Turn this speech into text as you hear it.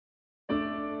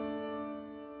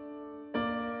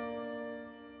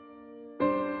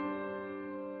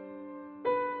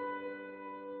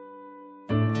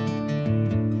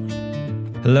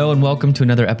Hello and welcome to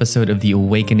another episode of the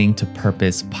Awakening to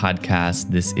Purpose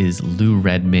podcast. This is Lou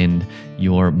Redmond,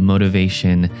 your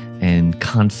motivation and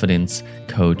confidence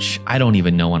coach. I don't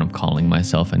even know what I'm calling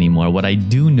myself anymore. What I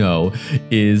do know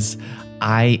is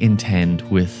I intend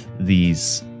with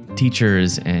these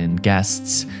teachers and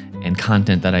guests and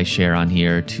content that I share on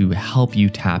here to help you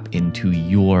tap into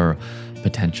your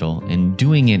potential and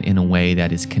doing it in a way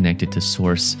that is connected to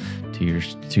source, to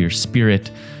your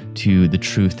spirit, to the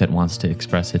truth that wants to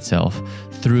express itself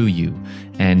through you.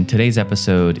 And today's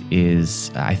episode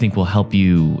is, I think, will help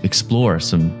you explore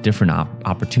some different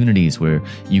opportunities where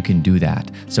you can do that.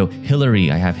 So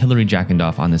I have Hilary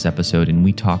Jackendoff on this episode, and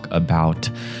we talk about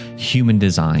human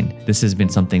design. This has been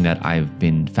something that I've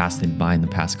been fascinated by in the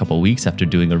past couple of weeks after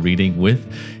doing a reading with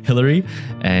Hilary,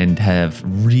 and have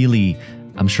really,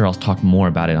 I'm sure I'll talk more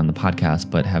about it on the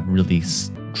podcast, but have really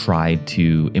tried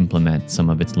to implement some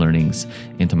of its learnings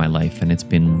into my life, and it's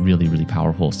been really, really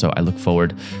powerful. So I look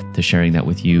forward to sharing that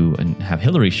with you and have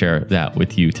Hilary share that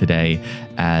with you today,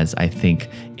 as I think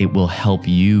it will help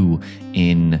you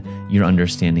in your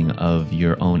understanding of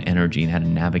your own energy and how to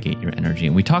navigate your energy.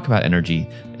 And we talk about energy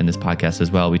in this podcast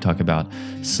as well. We talk about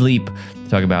sleep, we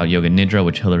talk about yoga nidra,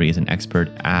 which Hilary is an expert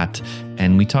at,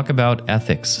 and we talk about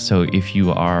ethics. So if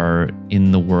you are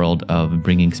in the world of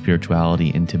bringing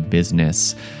spirituality into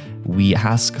business, we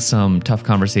ask some tough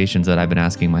conversations that I've been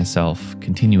asking myself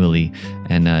continually.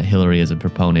 And Hilary is a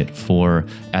proponent for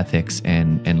ethics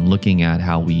and looking at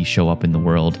how we show up in the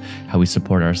world, how we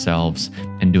support ourselves,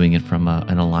 and doing it from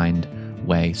an aligned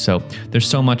way. So there's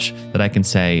so much that I can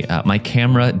say. My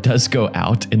camera does go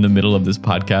out in the middle of this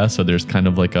podcast, so there's kind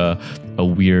of like a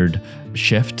weird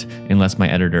shift unless my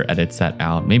editor edits that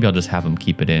out. Maybe I'll just have him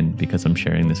keep it in because I'm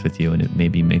sharing this with you, and it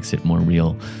maybe makes it more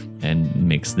real and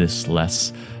makes this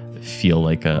less feel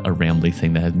like a rambly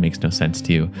thing that makes no sense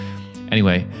to you.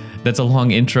 Anyway, that's a long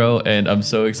intro, and I'm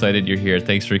so excited you're here.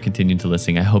 Thanks for continuing to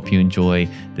listen. I hope you enjoy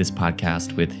this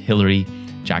podcast with Hilary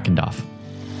Jackendoff.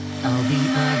 I'll beat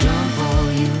my drum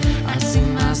for you, I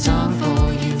sing my song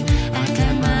for you, I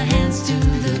clap my hands to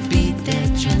the beat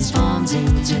that transforms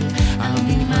into. I'll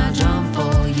beat my drum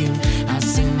for you, I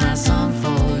sing my song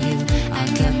for you, I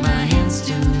clap my hands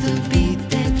to the beat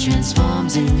that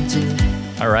transforms into.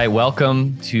 All right,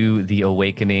 welcome to the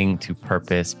Awakening to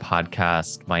Purpose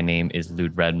podcast. My name is Lou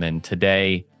Redmond.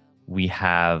 Today, we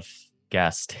have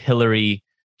guest Hilary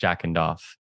Jackendoff.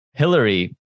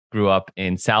 Hilary grew up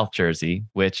in South Jersey,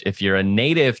 which if you're a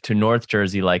native to North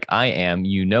Jersey like I am,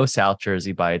 you know South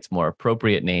Jersey by its more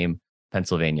appropriate name,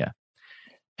 Pennsylvania.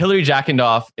 Hilary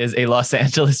Jackendoff is a Los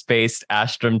Angeles-based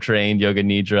ashram-trained yoga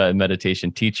nidra and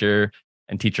meditation teacher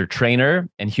and teacher trainer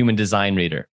and human design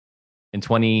reader. In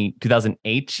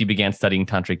 2008, she began studying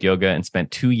tantric yoga and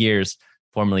spent 2 years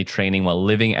formally training while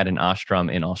living at an ashram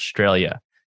in Australia.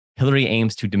 Hilary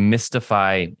aims to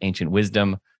demystify ancient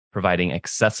wisdom, providing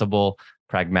accessible,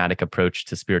 pragmatic approach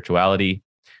to spirituality.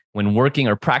 When working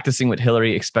or practicing with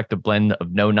Hilary, expect a blend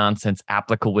of no-nonsense,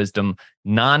 applicable wisdom,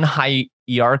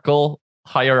 non-hierarchical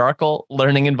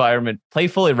learning environment,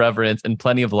 playful irreverence, and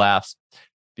plenty of laughs,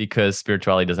 because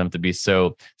spirituality doesn't have to be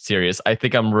so serious. I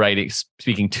think I'm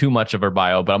speaking too much of her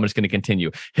bio, but I'm just going to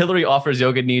continue. Hilary offers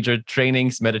yoga nidra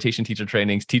trainings, meditation teacher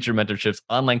trainings, teacher mentorships,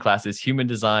 online classes, human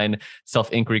design,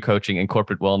 self-inquiry coaching, and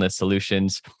corporate wellness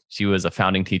solutions. She was a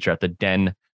founding teacher at the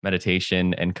Den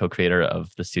Meditation and co-creator of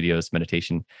the studio's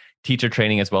meditation teacher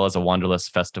training, as well as a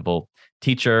Wanderlust Festival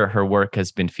teacher. Her work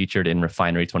has been featured in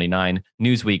Refinery 29,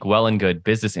 Newsweek, Well and Good,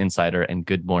 Business Insider, and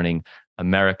Good Morning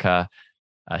America.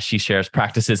 She shares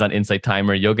practices on Insight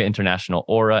Timer, Yoga International,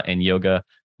 Aura, and Yoga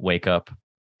Wake Up.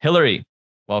 Hilary,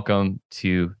 welcome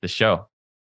to the show.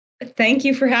 Thank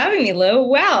you for having me, Lou.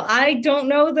 Wow, I don't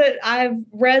know that I've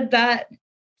read that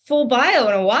full bio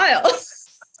in a while.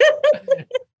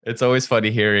 It's always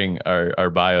funny hearing our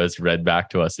bios read back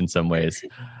to us in some ways.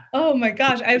 Oh my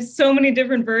gosh, I have so many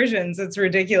different versions. It's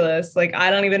ridiculous. Like, I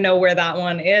don't even know where that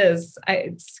one is.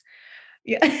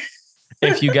 Yeah.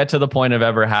 If you get to the point of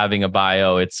ever having a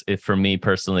bio, for me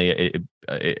personally,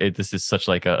 this is such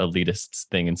like a elitist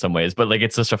thing in some ways, but like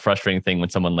it's such a frustrating thing when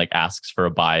someone like asks for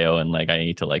a bio and like I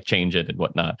need to like change it and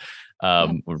whatnot,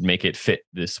 or make it fit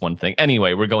this one thing.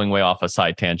 Anyway, we're going way off a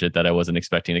side tangent that I wasn't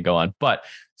expecting to go on. But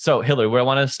so Hilary, where I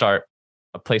want to start,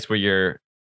 a place where you're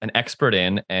an expert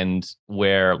in, and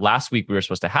where last week we were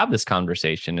supposed to have this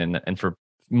conversation, and for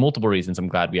multiple reasons, I'm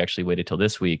glad we actually waited till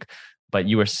this week. But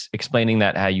you were explaining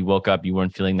that how you woke up, you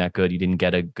weren't feeling that good, you didn't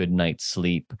get a good night's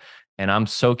sleep. And I'm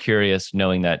so curious,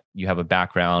 knowing that you have a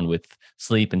background with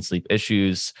sleep and sleep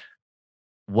issues,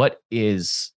 what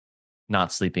is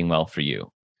not sleeping well for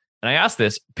you? And I ask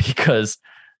this because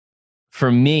for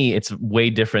me, it's way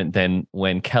different than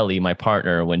when Kelly, my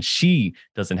partner, when she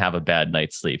doesn't have a bad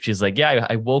night's sleep. She's like, yeah,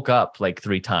 I woke up like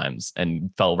 3 times and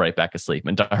fell right back asleep.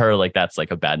 And to her, like, that's like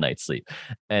a bad night's sleep.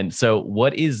 And so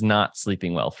what is not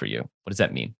sleeping well for you? What does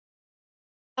that mean?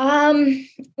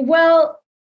 Well,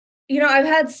 I've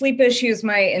had sleep issues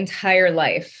my entire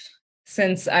life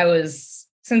since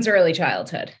early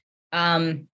childhood.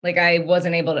 Like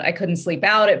I couldn't sleep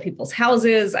out at people's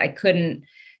houses. I couldn't,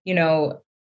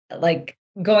 like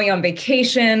going on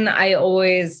vacation, I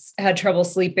always had trouble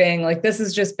sleeping. Like this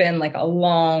has just been like a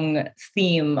long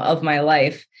theme of my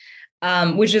life,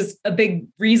 which is a big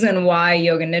reason why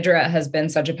Yoga Nidra has been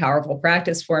such a powerful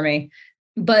practice for me.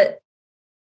 But,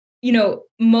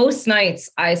 most nights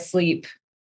I sleep,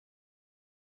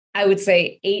 I would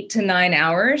say 8 to 9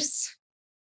 hours.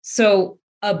 So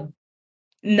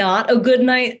not a good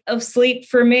night of sleep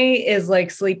for me is like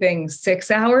sleeping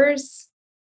 6 hours.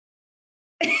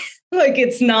 Like,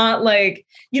 it's not like,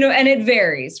 and it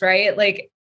varies, right? Like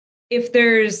if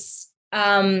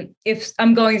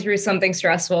I'm going through something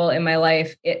stressful in my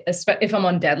life, if I'm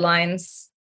on deadlines,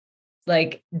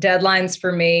 like deadlines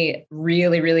for me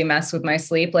really, really mess with my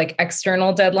sleep, like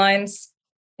external deadlines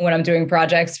when I'm doing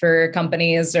projects for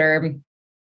companies or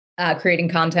creating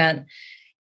content.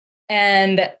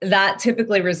 And that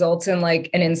typically results in like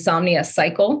an insomnia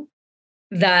cycle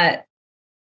that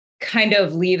kind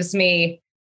of leaves me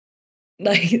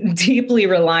like deeply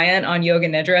reliant on Yoga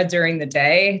Nidra during the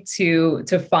day to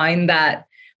find that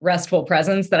restful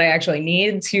presence that I actually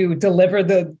need to deliver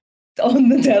on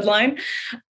the deadline.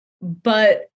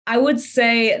 But I would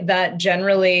say that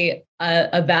generally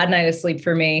a bad night of sleep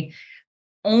for me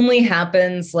only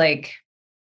happens like,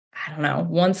 I don't know,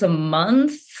 once a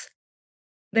month,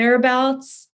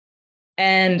 thereabouts.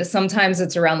 And sometimes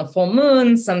it's around the full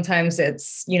moon. Sometimes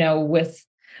it's, with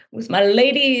my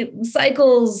lady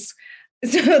cycles.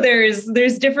 So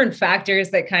there's different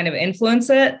factors that kind of influence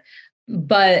it.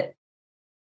 But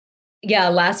yeah,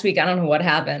 last week, I don't know what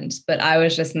happened, but I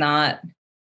was just not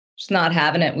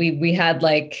having it. We had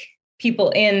like people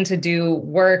in to do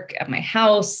work at my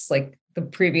house, like the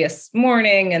previous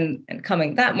morning and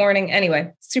coming that morning.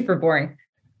 Anyway, super boring.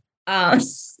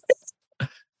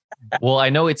 Well, I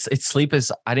know it's sleep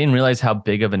is, I didn't realize how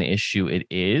big of an issue it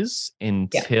is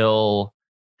until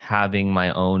having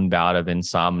my own bout of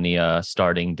insomnia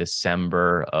starting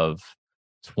December of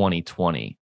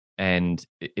 2020. And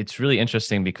it's really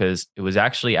interesting because it was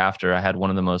actually after I had one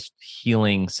of the most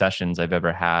healing sessions I've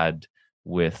ever had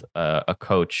with a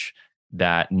coach.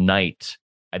 That night,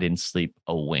 I didn't sleep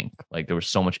a wink. Like there was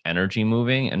so much energy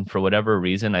moving. And for whatever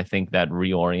reason, I think that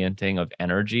reorienting of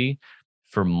energy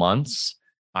for months,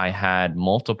 I had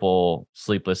multiple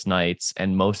sleepless nights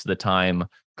and most of the time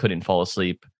couldn't fall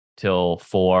asleep till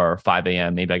 4 or 5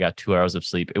 a.m. Maybe I got 2 hours of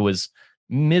sleep. It was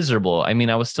miserable. I mean,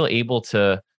 I was still able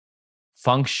to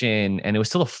function and it was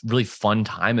still a really fun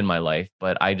time in my life,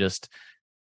 but I just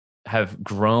have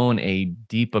grown a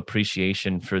deep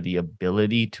appreciation for the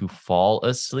ability to fall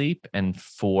asleep and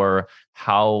for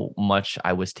how much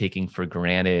I was taking for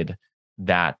granted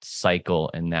that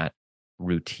cycle and that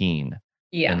routine.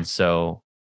 Yeah. And so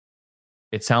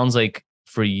it sounds like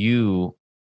for you,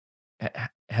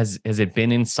 has it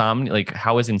been insomnia? Like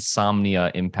how has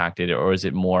insomnia impacted it? Or is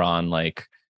it more on like,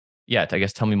 I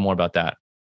guess tell me more about that.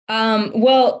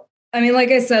 Well, I mean,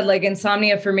 like I said, like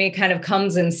insomnia for me kind of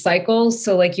comes in cycles.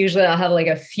 So like usually I'll have like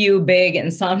a few big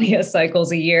insomnia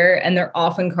cycles a year, and they're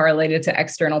often correlated to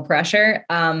external pressure,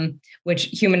 which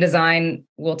human design,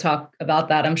 we'll talk about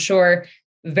that, I'm sure,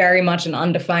 very much an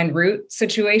undefined root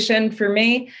situation for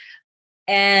me.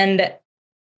 And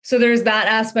so there's that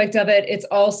aspect of it. It's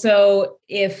also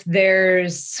if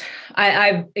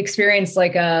I've experienced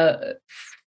like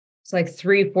it's like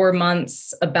 3-4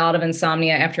 months, a bout of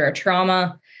insomnia after a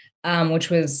trauma, which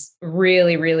was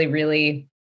really, really, really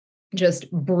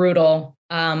just brutal.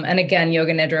 And again,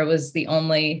 Yoga Nidra was the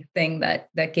only thing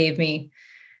that gave me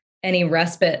any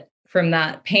respite from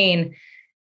that pain.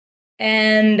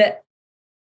 And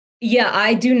yeah,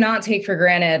 I do not take for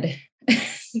granted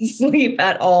sleep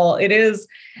at all. It is.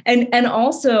 And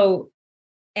also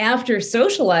after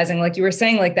socializing, like you were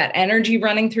saying, like that energy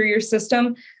running through your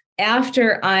system,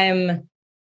 after I'm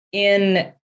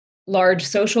in large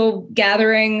social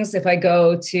gatherings, if I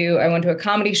went to a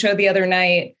comedy show the other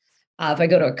night, if I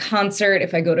go to a concert,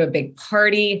 if I go to a big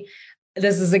party,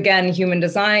 this is again, human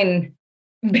design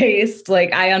based.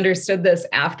 Like I understood this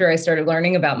after I started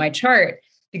learning about my chart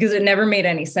because it never made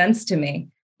any sense to me.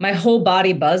 My whole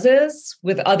body buzzes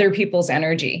with other people's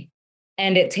energy.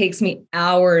 And it takes me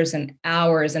hours and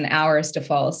hours and hours to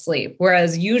fall asleep.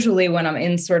 Whereas usually when I'm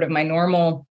in sort of my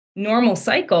normal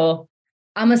cycle,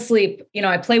 I'm asleep.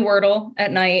 I play Wordle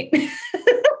at night.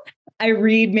 I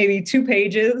read maybe 2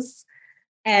 pages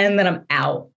and then I'm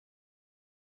out.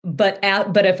 But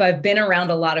if I've been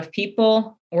around a lot of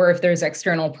people or if there's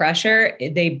external pressure,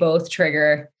 they both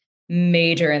trigger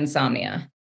major insomnia.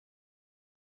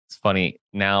 It's funny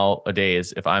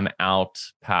nowadays, if I'm out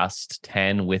past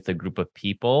 10 with a group of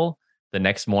people, the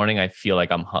next morning I feel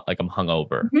like I'm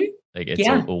hungover. Mhm. Like it's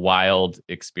Yeah. a wild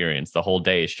experience. The whole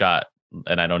day is shot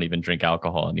and I don't even drink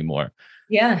alcohol anymore.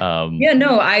 Yeah. Yeah,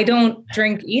 no, I don't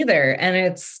drink either. And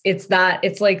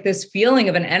it's like this feeling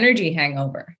of an energy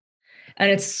hangover. And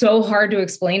it's so hard to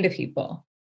explain to people.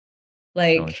 So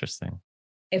Like interesting.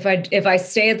 if I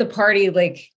stay at the party,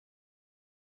 like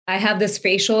I have this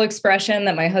facial expression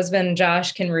that my husband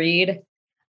Josh can read.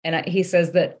 And he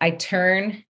says that I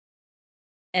turn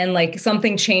and like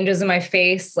something changes in my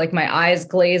face, like my eyes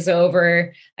glaze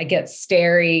over, I get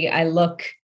starey, I look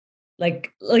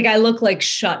like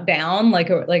shut down, like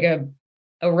a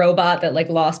robot that like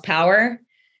lost power.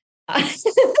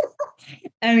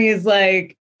 And he's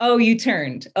like, "Oh, you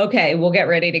turned. Okay, we'll get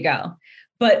ready to go."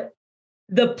 But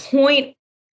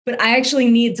I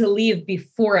actually need to leave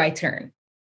before I turn.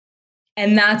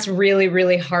 And that's really,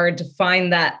 really hard to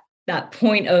find that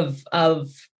point of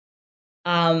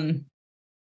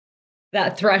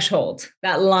that threshold,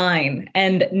 that line,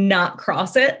 and not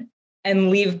cross it and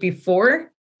leave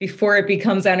before it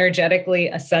becomes energetically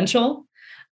essential.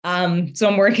 So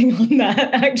I'm working on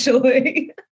that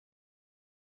actually.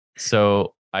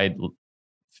 So I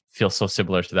feel so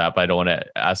similar to that, but I don't want to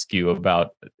ask you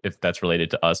about if that's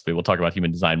related to us, but we'll talk about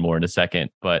human design more in a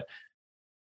second. But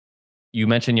you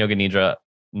mentioned yoga nidra.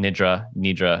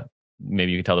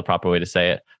 Maybe you can tell the proper way to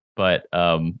say it. But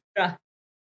Yeah.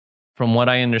 from what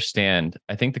I understand,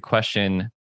 I think the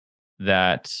question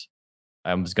that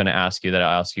I was going to ask you that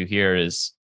I'll ask you here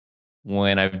is,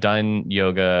 when I've done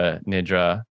yoga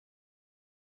nidra,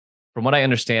 from what I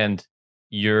understand,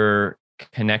 you're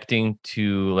connecting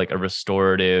to like a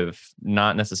restorative,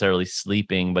 not necessarily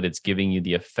sleeping, but it's giving you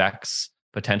the effects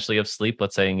potentially of sleep.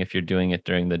 Let's say if you're doing it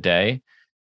during the day.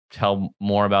 Tell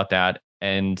more about that.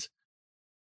 And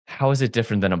how is it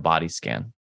different than a body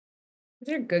scan?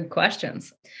 These are good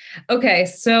questions. Okay,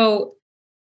 so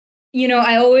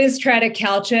I always try to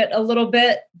couch it a little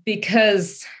bit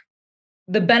because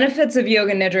the benefits of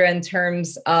yoga nidra in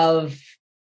terms of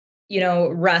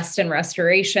rest and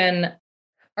restoration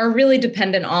are really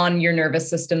dependent on your nervous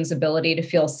system's ability to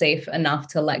feel safe enough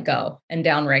to let go and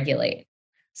downregulate.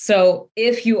 So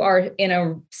if you are in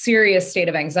a serious state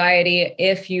of anxiety,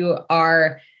 if you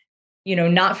are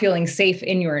not feeling safe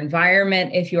in your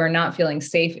environment, if you are not feeling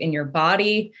safe in your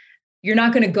body, you're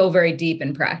not going to go very deep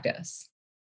in practice.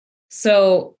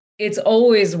 So it's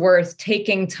always worth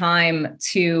taking time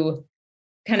to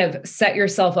kind of set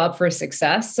yourself up for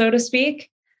success, so to speak.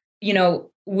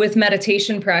 With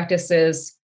meditation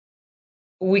practices,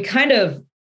 we don't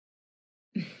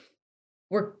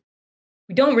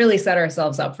really set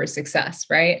ourselves up for success,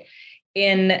 right?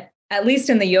 At least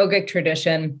in the yogic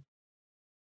tradition,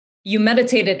 you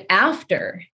meditated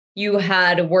after you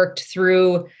had worked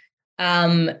through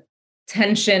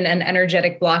tension and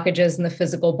energetic blockages in the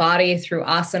physical body through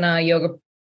asana, yoga,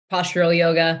 postural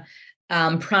yoga,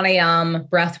 pranayama,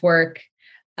 breath work,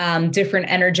 different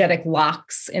energetic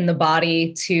locks in the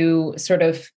body to sort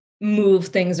of move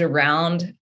things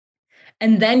around.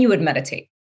 And then you would meditate.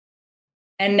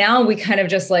 And now we kind of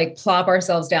just like plop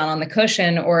ourselves down on the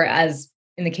cushion, or as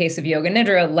in the case of yoga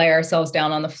nidra, lay ourselves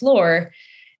down on the floor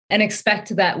and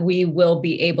expect that we will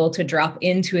be able to drop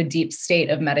into a deep state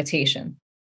of meditation.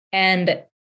 And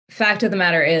fact of the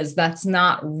matter is, that's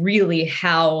not really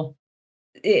how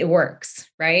it works,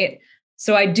 right?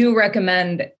 So I do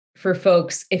recommend for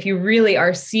folks, if you really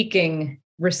are seeking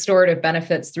restorative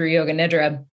benefits through yoga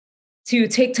nidra, to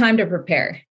take time to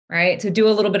prepare, right? To do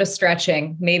a little bit of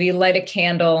stretching, maybe light a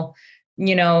candle,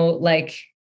 like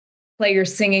play your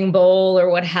singing bowl or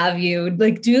what have you,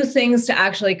 like do things to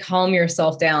actually calm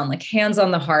yourself down, like hands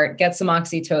on the heart, get some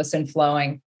oxytocin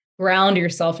flowing, ground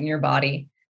yourself in your body,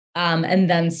 and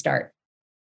then start.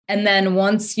 And then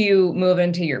once you move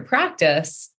into your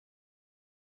practice,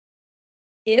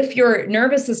 if your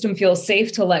nervous system feels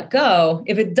safe to let go,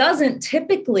 if it doesn't,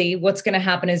 typically what's going to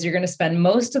happen is you're going to spend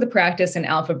most of the practice in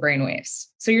alpha brainwaves.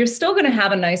 So you're still going to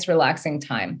have a nice relaxing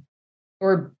time,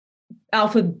 or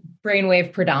alpha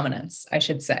brainwave predominance, I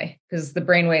should say, because the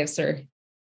brainwaves are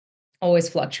always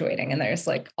fluctuating and there's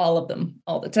like all of them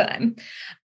all the time.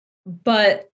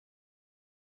 But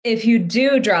if you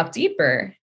do drop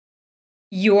deeper,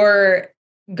 you're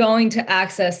going to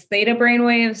access theta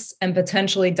brainwaves and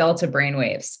potentially delta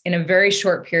brainwaves in a very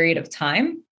short period of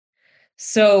time.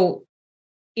 So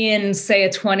in, say,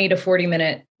 a 20 to 40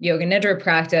 minute yoga nidra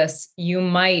practice, you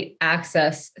might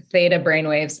access theta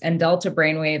brainwaves and delta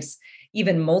brainwaves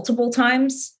even multiple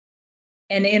times.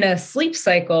 And in a sleep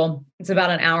cycle, it's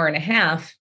about an hour and a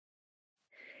half.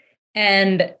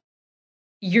 And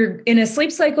you're in a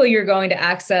sleep cycle, you're going to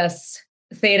access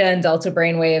theta and delta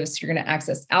brainwaves. You're going to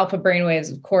access alpha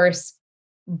brainwaves, of course,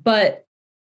 but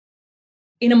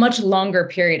in a much longer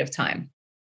period of time.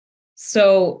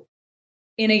 So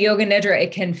in a yoga nidra,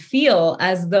 it can feel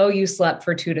as though you slept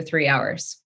for 2 to 3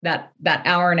 hours, that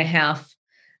hour and a half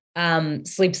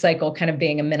sleep cycle kind of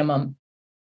being a minimum,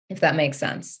 if that makes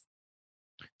sense.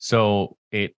 So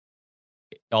it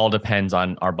all depends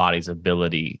on our body's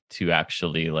ability to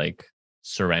actually like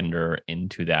surrender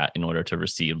into that in order to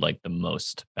receive like the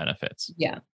most benefits.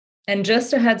 Yeah. And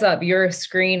just a heads up, your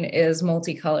screen is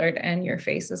multicolored and your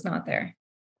face is not there.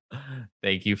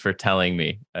 Thank you for telling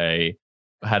me. I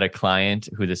had a client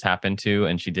who this happened to,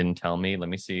 and she didn't tell me. Let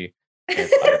me see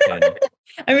if I can.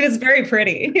 I mean, it's very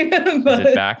pretty. Is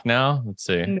it back now? Let's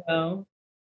see. No.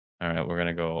 All right, we're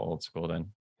gonna go old school then.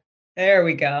 There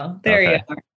we go. There you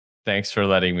are. Thanks for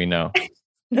letting me know.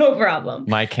 No problem.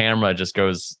 My camera just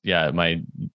goes, my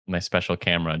special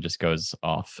camera just goes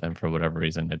off, and for whatever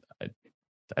reason, I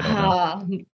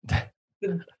don't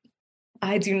know.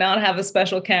 I do not have a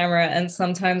special camera, and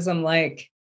sometimes I'm like,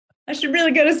 I should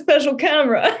really get a special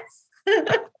camera.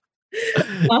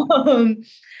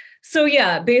 So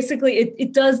yeah, basically,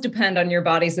 it does depend on your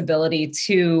body's ability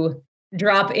to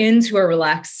drop into a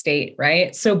relaxed state,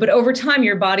 right? So, but over time,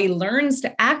 your body learns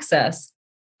to access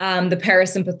the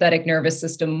parasympathetic nervous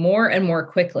system more and more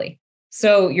quickly.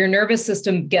 So your nervous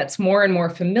system gets more and more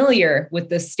familiar with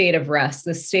this state of rest,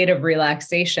 this state of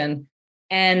relaxation,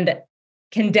 and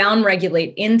can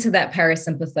downregulate into that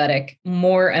parasympathetic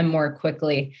more and more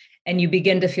quickly. And you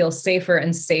begin to feel safer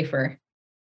and safer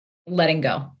letting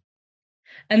go.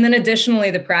 And then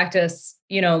additionally, the practice,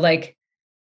 like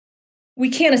we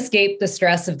can't escape the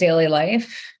stress of daily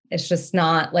life. It's just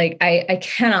not like, I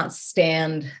cannot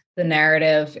stand the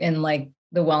narrative in like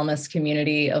the wellness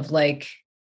community of like,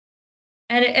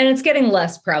 and it's getting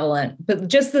less prevalent, but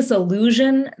just this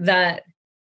illusion that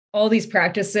all these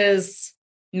practices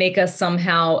make us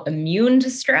somehow immune to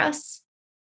stress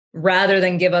rather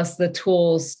than give us the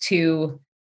tools to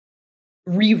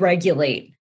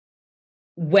re-regulate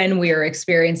when we are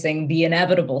experiencing the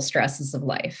inevitable stresses of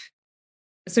life.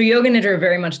 So yoga nidra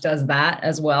very much does that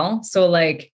as well. So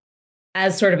like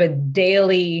as sort of a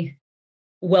daily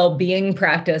well-being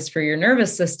practice for your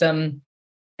nervous system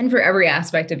and for every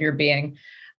aspect of your being,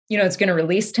 it's going to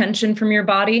release tension from your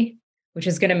body, which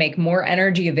is going to make more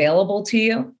energy available to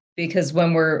you, because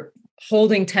when we're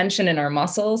holding tension in our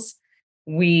muscles,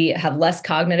 we have less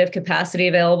cognitive capacity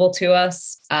available to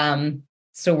us.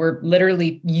 So we're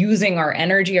literally using our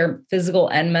energy, our physical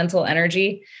and mental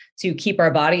energy, to keep our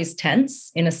bodies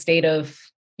tense in a state of,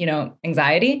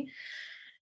 anxiety.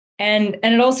 And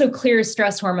it also clears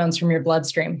stress hormones from your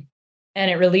bloodstream, and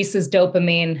it releases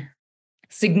dopamine,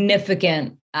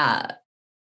 significant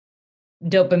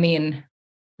dopamine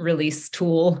release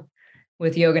tool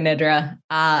with yoga nidra,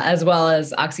 as well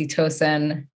as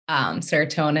oxytocin,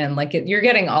 serotonin. Like you're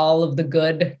getting all of the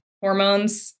good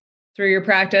hormones through your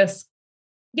practice.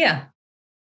 Yeah.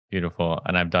 Beautiful.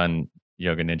 And I've done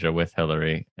yoga nidra with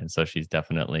Hilary. And so she has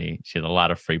a lot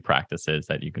of free practices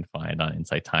that you can find on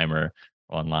Insight Timer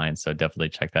online. So definitely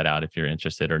check that out if you're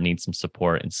interested or need some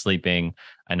support in sleeping.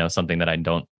 I know something that I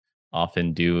don't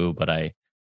often do, but I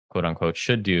quote unquote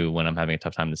should do when I'm having a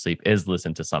tough time to sleep is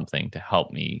listen to something to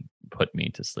help me put me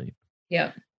to sleep.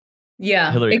 Yeah.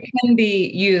 Yeah. Hilary, it can be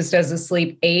used as a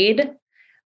sleep aid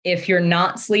if you're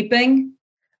not sleeping.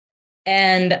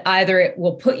 And either it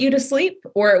will put you to sleep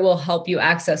or it will help you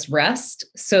access rest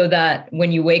so that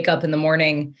when you wake up in the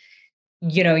morning,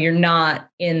 you're not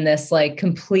in this like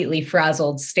completely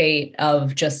frazzled state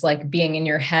of just like being in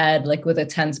your head, like with a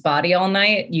tense body all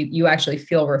night. You actually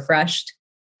feel refreshed.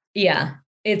 Yeah.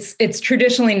 It's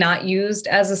traditionally not used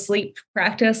as a sleep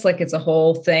practice. Like it's a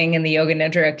whole thing in the yoga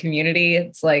nidra community.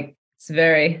 It's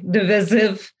very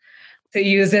divisive to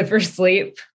use it for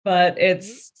sleep, but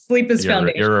sleep is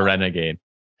foundational. You're a renegade.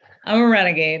 I'm a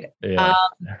renegade. Yeah.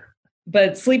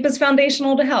 But sleep is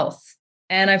foundational to health.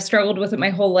 And I've struggled with it my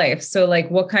whole life. So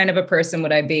like, what kind of a person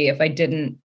would I be if I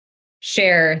didn't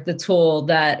share the tool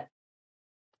that,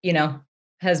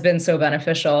 has been so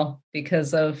beneficial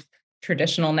because of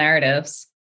traditional narratives?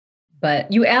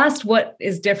 But you asked what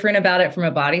is different about it from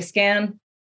a body scan.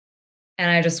 And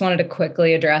I just wanted to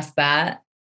quickly address that.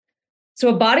 So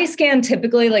a body scan,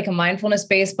 typically like a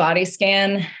mindfulness-based body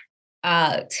scan,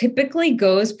 typically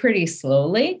goes pretty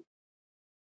slowly.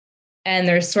 And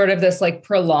there's sort of this like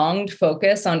prolonged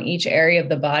focus on each area of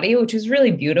the body, which is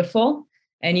really beautiful.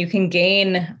 And you can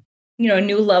gain, a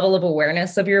new level of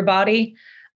awareness of your body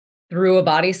through a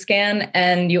body scan.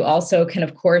 And you also can,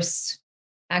 of course,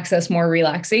 access more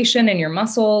relaxation in your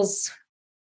muscles.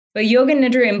 But Yoga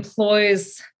Nidra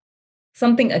employs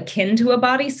something akin to a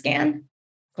body scan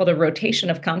called a rotation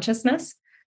of consciousness,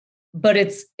 but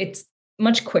it's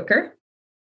much quicker.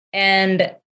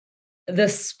 And the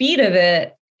speed of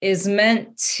it is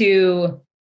meant to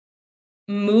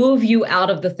move you out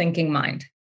of the thinking mind.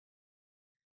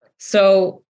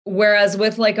 So whereas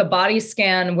with like a body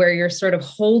scan where you're sort of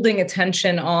holding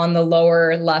attention on the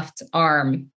lower left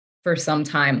arm for some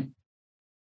time,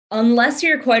 unless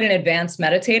you're quite an advanced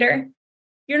meditator,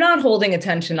 you're not holding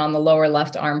attention on the lower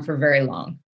left arm for very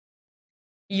long.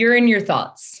 You're in your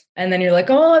thoughts. And then you're like,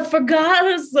 oh, I forgot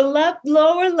it's the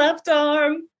lower left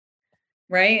arm,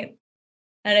 right?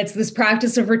 And it's this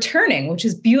practice of returning, which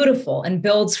is beautiful and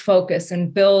builds focus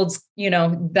and builds,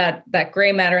 that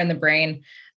gray matter in the brain.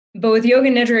 But with Yoga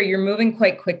Nidra, you're moving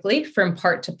quite quickly from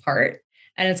part to part.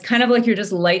 And it's kind of like you're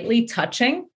just lightly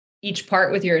touching each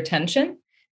part with your attention.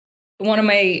 One of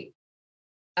my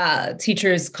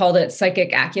teachers called it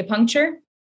psychic acupuncture.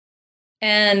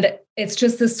 And it's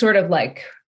just this sort of like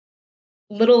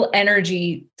little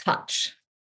energy touch.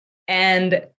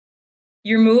 And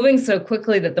you're moving so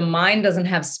quickly that the mind doesn't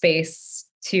have space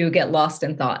to get lost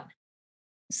in thought.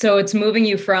 So it's moving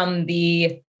you from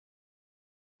the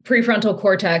prefrontal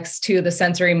cortex to the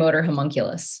sensory motor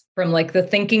homunculus, from like the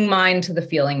thinking mind to the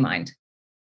feeling mind.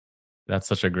 That's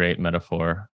such a great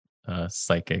metaphor,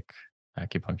 psychic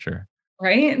acupuncture.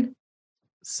 Right?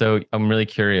 So I'm really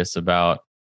curious about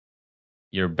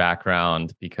your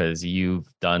background, because you've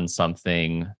done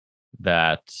something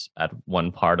that at one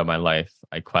part of my life,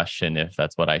 I question if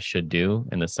that's what I should do,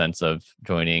 in the sense of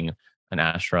joining an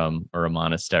ashram or a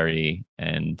monastery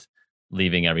and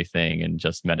leaving everything and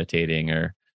just meditating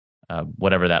or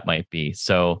whatever that might be.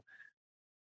 So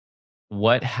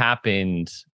what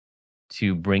happened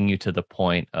to bring you to the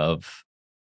point of,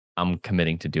 I'm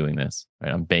committing to doing this,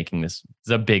 right? I'm banking this.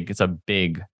 It's a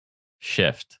big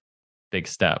shift, big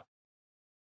step.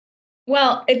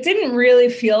 Well, it didn't really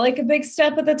feel like a big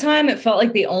step at the time. It felt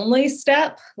like the only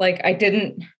step. Like I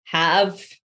didn't have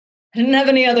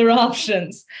any other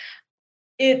options.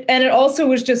 And it also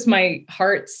was just my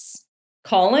heart's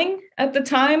calling at the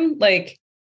time.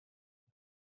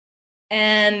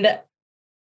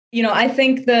 I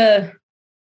think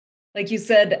like you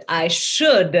said, I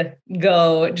should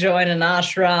go join an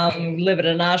ashram, live at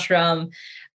an ashram.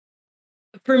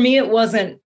 For me, it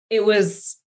wasn't. It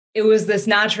was this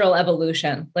natural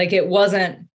evolution. Like it was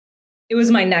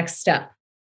my next step.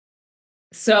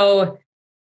 So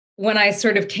when I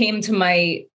sort of came to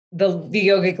the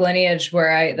yogic lineage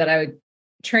that I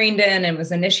trained in and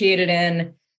was initiated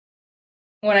in,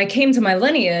 when I came to my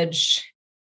lineage,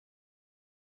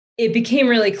 it became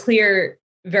really clear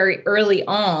very early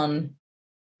on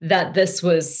that this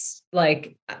was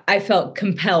like, I felt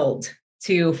compelled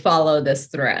to follow this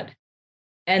thread.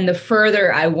 And the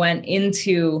further I went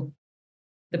into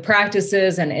the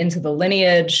practices and into the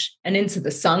lineage and into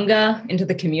the Sangha, into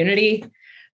the community,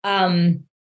 the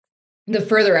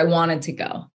further I wanted to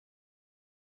go.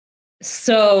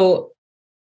 So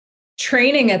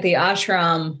training at the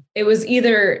ashram, it was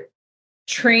either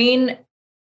train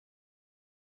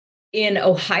in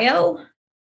Ohio,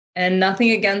 and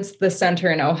nothing against the center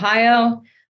in Ohio,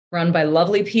 run by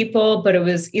lovely people, but it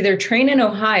was either train in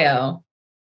Ohio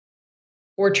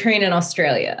or train in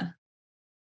Australia.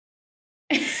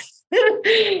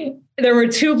 There were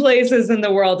two places in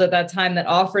the world at that time that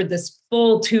offered this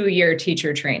full 2-year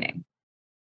teacher training.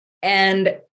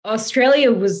 And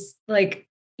Australia was like,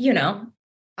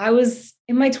 I was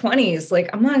in my 20s. Like,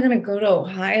 I'm not going to go to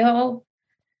Ohio.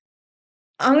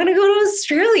 I'm going to go to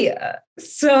Australia.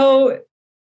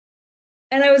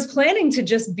 And I was planning to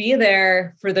just be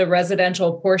there for the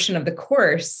residential portion of the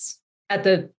course at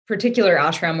the particular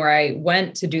ashram where I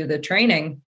went to do the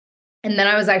training. And then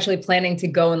I was actually planning to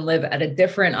go and live at a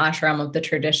different ashram of the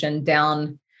tradition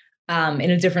down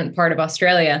in a different part of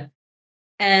Australia.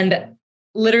 And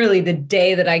literally the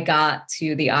day that I got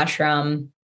to the ashram,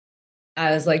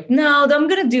 I was like, no, I'm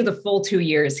going to do the full 2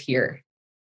 years here.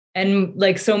 And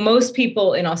so most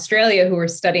people in Australia who were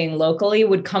studying locally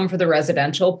would come for the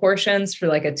residential portions for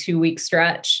like a 2-week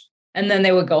stretch, and then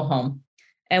they would go home.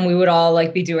 And we would all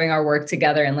be doing our work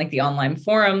together in the online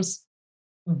forums.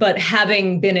 But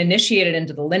having been initiated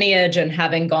into the lineage and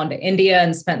having gone to India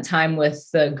and spent time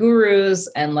with the gurus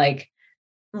and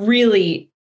really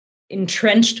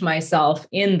entrenched myself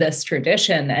in this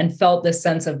tradition and felt this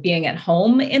sense of being at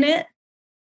home in it,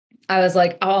 I was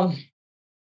like, I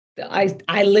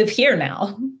live here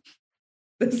now.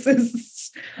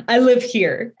 I live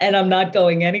here and I'm not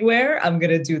going anywhere. I'm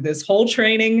going to do this whole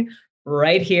training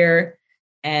right here.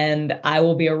 And I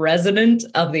will be a resident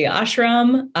of the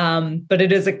ashram. But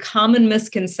it is a common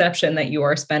misconception that you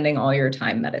are spending all your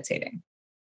time meditating.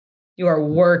 You are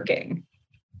working.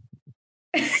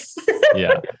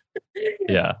 Yeah.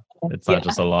 Yeah. It's not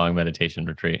just a long meditation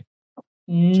retreat.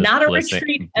 Not a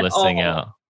retreat at all. Blissing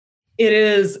out. It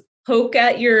is poke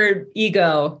at your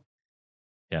ego.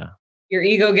 Yeah. Your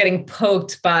ego getting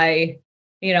poked by,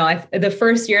 the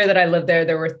first year that I lived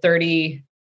there were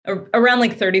around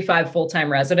like 35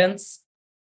 full-time residents.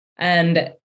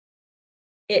 And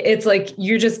it's like,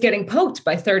 you're just getting poked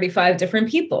by 35 different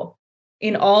people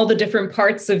in all the different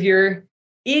parts of your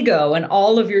ego and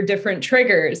all of your different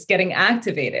triggers getting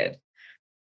activated.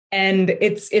 And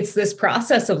it's this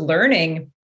process of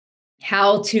learning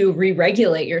how to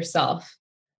re-regulate yourself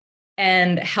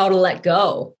and how to let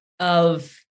go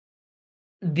of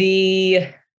how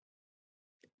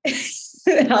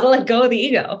to let go of the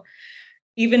ego,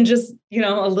 even just,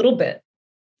 a little bit.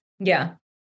 Yeah.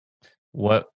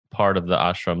 What part of the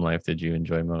ashram life did you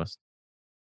enjoy most?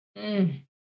 The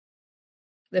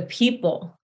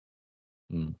people.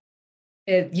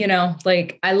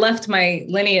 It, I left my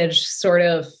lineage sort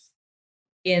of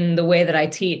in the way that I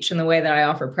teach and the way that I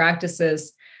offer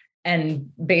practices,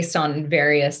 and based on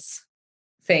various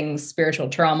things, spiritual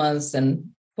traumas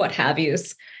and what have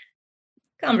yous.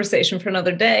 Conversation for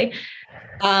another day.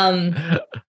 But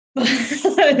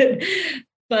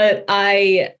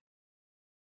I,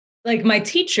 like, my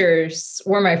teachers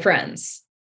were my friends,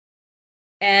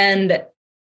 and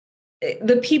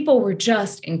the people were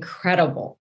just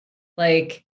incredible.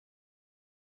 Like,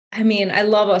 I mean, I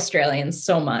love Australians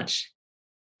so much.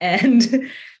 And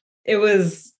it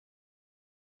was,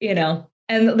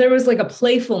 and there was like a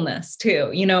playfulness too.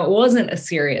 It wasn't a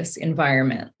serious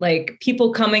environment. Like,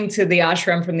 people coming to the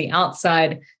ashram from the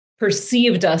outside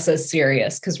perceived us as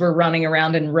serious because we're running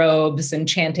around in robes and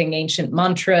chanting ancient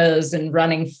mantras and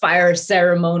running fire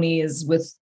ceremonies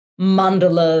with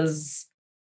mandalas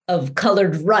of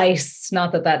colored rice.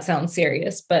 Not that that sounds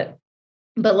serious, but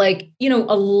like,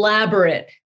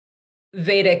 elaborate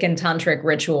Vedic and tantric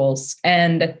rituals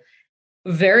and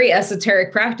very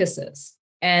esoteric practices.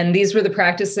 And these were the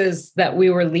practices that we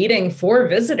were leading for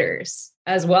visitors,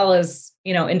 as well as,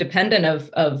 independent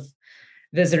of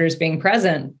visitors being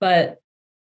present. But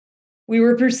we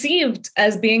were perceived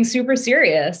as being super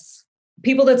serious.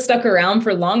 People that stuck around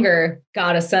for longer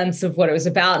got a sense of what it was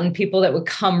about, and people that would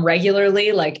come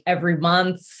regularly, like every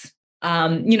month,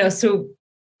 so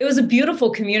it was a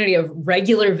beautiful community of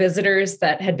regular visitors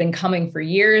that had been coming for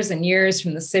years and years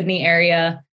from the Sydney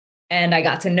area. And I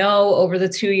got to know over the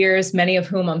 2 years, many of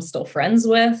whom I'm still friends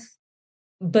with.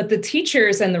 But the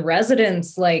teachers and the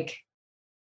residents, like,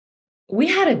 we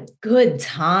had a good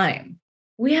time.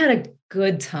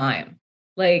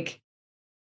 Like,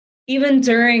 even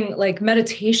during like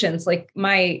meditations, like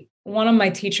one of my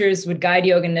teachers would guide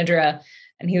yoga nidra,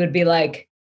 and he would be like,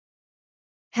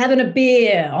 having a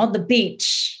beer on the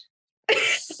beach.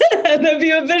 And that'd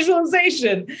be a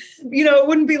visualization. It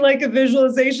wouldn't be like a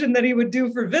visualization that he would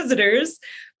do for visitors,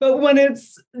 but when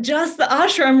it's just the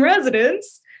ashram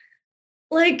residents,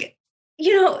 like,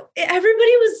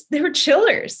 they were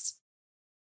chillers.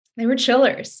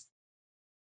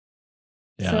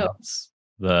 Yeah. So,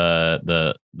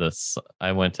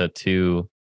 I went to two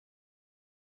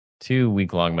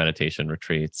 2-week-long meditation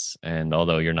retreats, and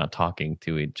although you're not talking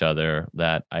to each other,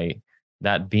 that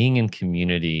being in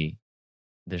community,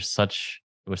 there's such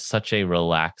a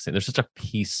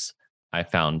peace I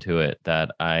found to it that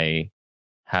I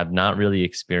have not really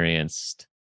experienced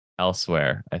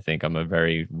elsewhere. I think I'm a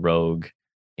very rogue,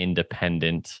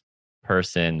 independent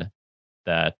person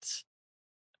that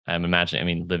I'm imagining. I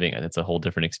mean, it's a whole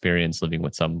different experience living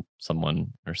with someone,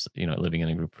 or living in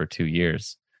a group for 2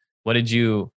 years. What did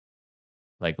you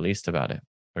like least about it,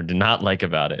 or did not like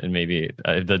about it? And maybe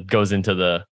that goes into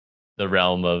the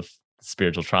realm of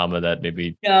spiritual trauma that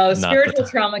maybe spiritual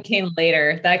trauma came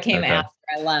later. That came after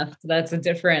I left. That's a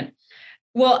different.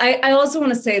 Well, I also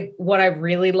want to say what I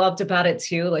really loved about it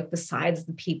too, like besides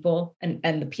the people, and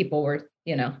the people were,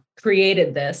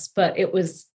 created this, but it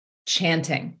was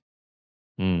chanting.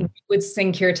 We would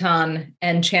sing kirtan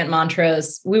and chant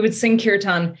mantras. We would sing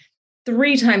kirtan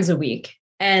 3 times a week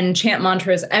and chant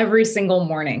mantras every single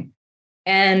morning.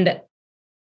 And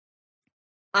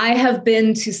I have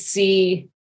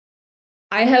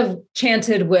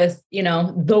chanted with,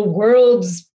 the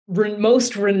world's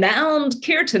most renowned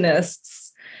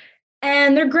kirtanists,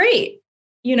 and they're great.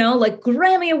 like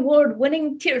Grammy Award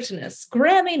winning Kirtanists,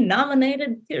 Grammy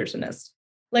nominated Kirtanists.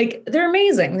 Like they're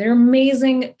amazing. They're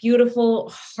amazing, beautiful,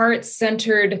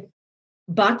 heart-centered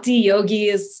bhakti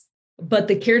yogis. But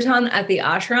the kirtan at the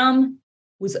ashram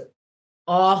was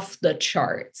off the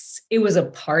charts. It was a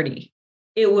party.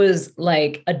 It was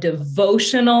like a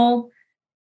devotional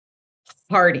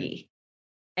party.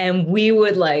 And we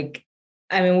would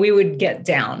we would get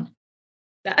down.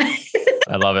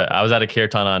 I love it. I was at a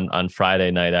kirtan on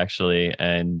Friday night, actually,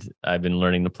 and I've been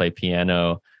learning to play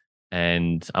piano,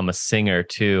 and I'm a singer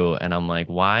too. And I'm like,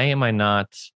 why am I not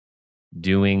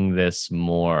doing this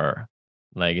more?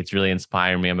 Like, it's really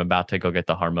inspiring me. I'm about to go get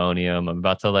the harmonium. I'm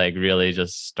about to like really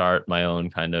just start my own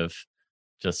kind of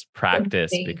just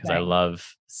practice because I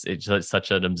love it's just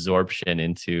such an absorption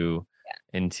into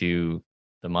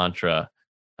the mantra.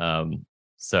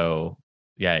 So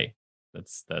yay.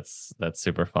 That's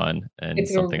super fun and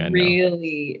it's something I know.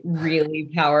 Really, really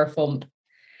powerful,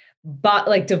 but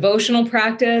like devotional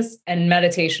practice and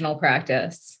meditational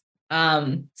practice.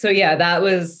 So yeah, that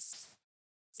was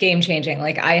game changing.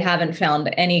 Like I haven't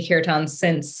found any kirtan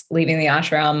since leaving the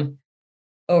ashram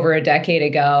over a decade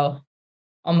ago.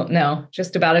 No,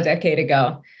 just about a decade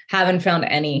ago. Haven't found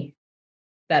any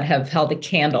that have held a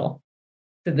candle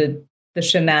to the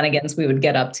shenanigans we would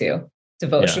get up to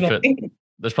devotionally. Yeah,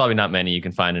 there's probably not many you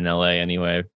can find in LA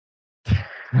anyway.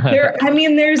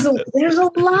 There's a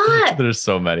lot. There's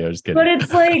so many. I'm just kidding. But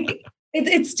it's like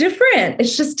it's different.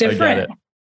 It's just different.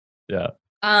 Yeah.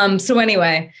 So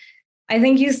anyway, I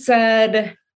think you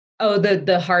said,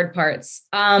 the hard parts.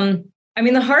 The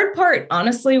hard part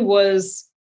honestly was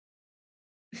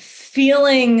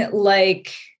feeling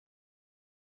like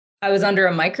I was under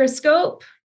a microscope,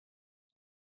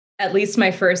 at least my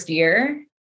first year.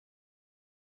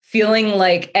 Feeling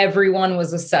like everyone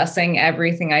was assessing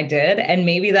everything I did. And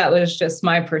maybe that was just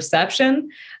my perception,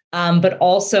 but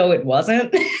also it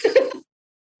wasn't.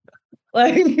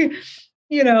 Like,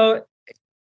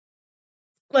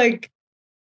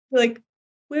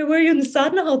 where were you in the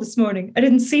sadhana hall this morning? I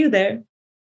didn't see you there.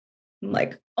 I'm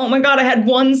like, oh my God, I had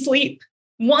one sleep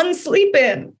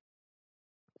in.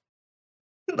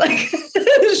 Like,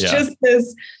 it's just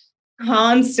this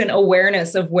constant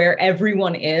awareness of where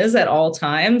everyone is at all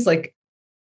times, like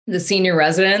the senior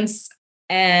residents.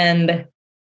 And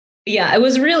yeah, it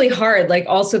was really hard. Like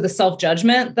also the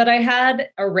self-judgment that I had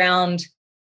around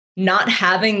not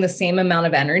having the same amount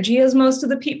of energy as most of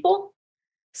the people.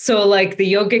 So like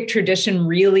the yogic tradition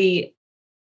really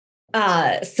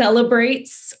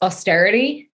celebrates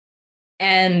austerity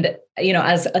and,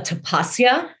 as a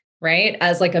tapasya, right?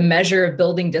 As like a measure of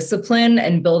building discipline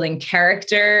and building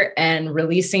character and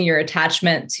releasing your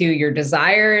attachment to your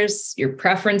desires, your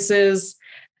preferences.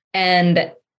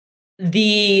 And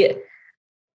the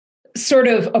sort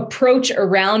of approach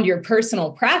around your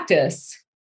personal practice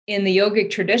in the yogic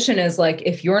tradition is like,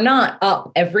 if you're not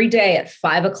up every day at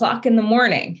 5 o'clock in the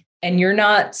morning and you're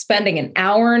not spending an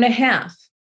hour and a half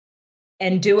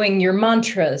and doing your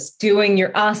mantras, doing your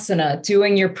asana,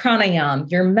 doing your pranayam,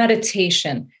 your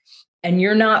meditation, and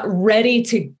you're not ready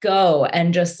to go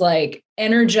and just like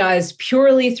energize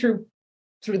purely through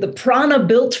the prana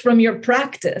built from your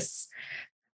practice,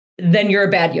 then you're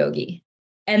a bad yogi.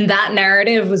 And that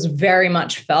narrative was very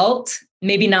much felt,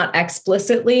 maybe not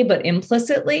explicitly, but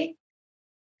implicitly.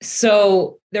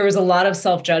 So there was a lot of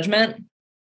self-judgment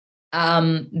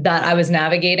that I was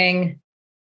navigating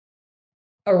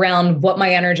around what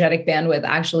my energetic bandwidth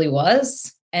actually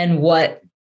was and what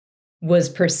was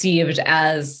perceived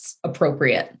as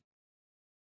appropriate.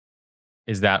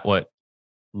 Is that what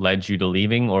led you to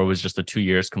leaving, or was just the 2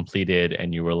 years completed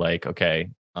and you were like, okay,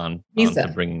 on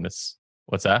to bringing this?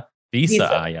 What's that?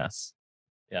 Visa. Yes.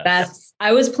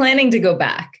 I was planning to go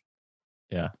back.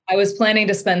 Yeah. I was planning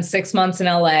to spend 6 months in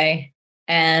LA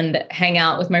and hang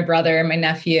out with my brother and my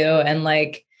nephew and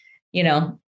make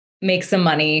some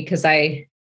money because I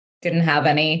didn't have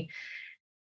any.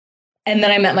 And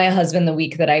then I met my husband the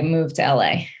week that I moved to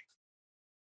LA.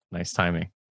 Nice timing.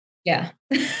 Yeah.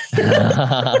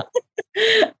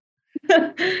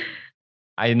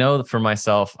 I know for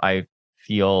myself, I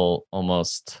feel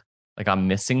almost like I'm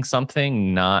missing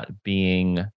something, not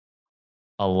being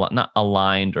not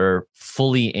aligned or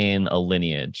fully in a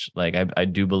lineage. Like I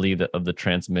do believe that of the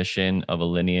transmission of a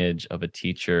lineage of a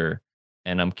teacher.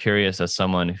 And I'm curious, as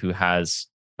someone who has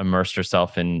immersed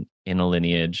herself in a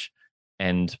lineage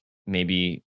and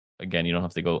maybe, again, you don't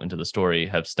have to go into the story,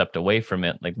 have stepped away from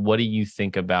it. Like, what do you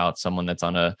think about someone that's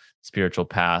on a spiritual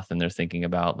path and they're thinking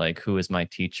about like, who is my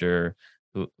teacher?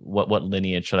 What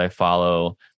lineage should I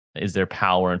follow? Is there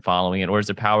power in following it? Or is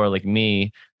there power like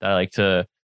me that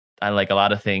I like a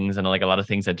lot of things and I like a lot of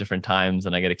things at different times,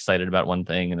 and I get excited about one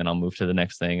thing and then I'll move to the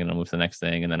next thing and I'll move to the next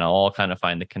thing and then I'll all kind of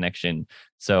find the connection.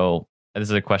 So this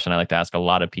is a question I like to ask a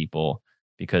lot of people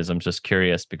because I'm just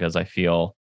curious, because I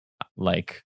feel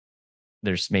like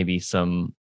there's maybe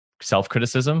some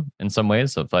self-criticism in some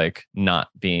ways of like not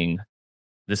being,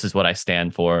 this is what I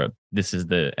stand for, this is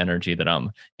the energy that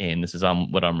I'm in, this is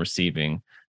what I'm receiving.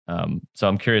 So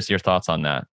I'm curious your thoughts on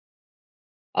that.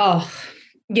 Oh,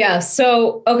 yeah.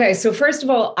 So, okay. So first of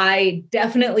all, I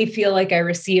definitely feel like I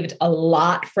received a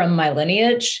lot from my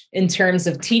lineage in terms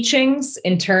of teachings,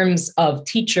 in terms of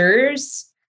teachers,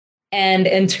 and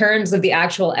in terms of the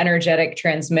actual energetic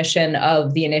transmission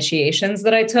of the initiations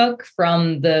that I took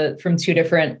from two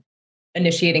different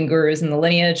initiating gurus in the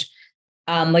lineage.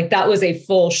 Like that was a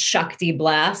full Shakti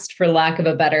blast, for lack of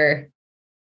a better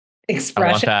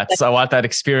expression. I want that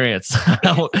experience.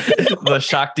 The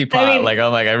Shakti pot. I mean,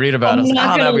 I read about it.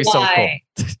 That'd be so cool.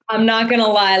 I'm not gonna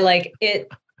lie. Like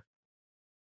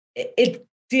it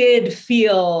did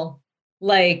feel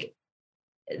like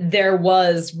there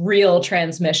was real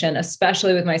transmission,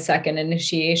 especially with my second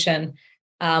initiation,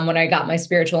 when I got my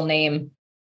spiritual name.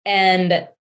 And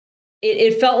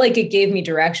it felt like it gave me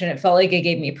direction. It felt like it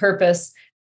gave me purpose.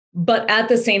 But at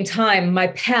the same time, my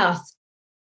path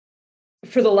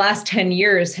for the last 10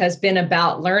 years has been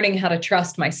about learning how to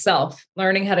trust myself,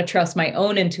 learning how to trust my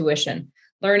own intuition,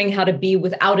 learning how to be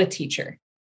without a teacher.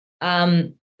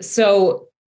 So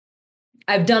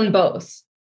I've done both.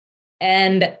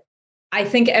 And I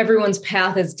think everyone's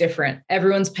path is different.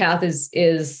 Everyone's path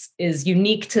is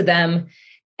unique to them.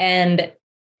 And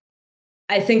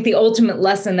I think the ultimate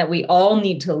lesson that we all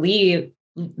need to the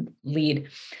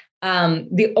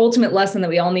ultimate lesson that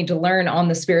we all need to learn on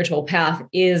the spiritual path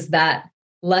is that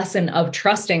lesson of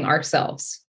trusting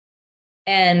ourselves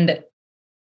and,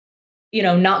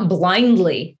 not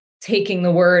blindly taking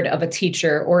the word of a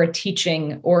teacher or a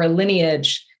teaching or a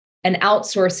lineage and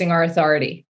outsourcing our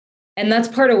authority. And that's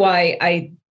part of why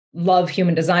I love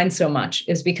human design so much,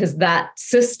 is because that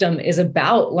system is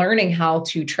about learning how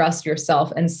to trust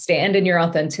yourself and stand in your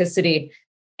authenticity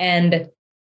and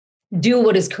do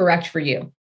what is correct for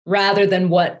you, rather than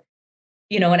what,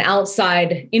 an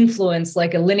outside influence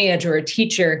like a lineage or a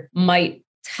teacher might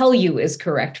tell you is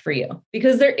correct for you.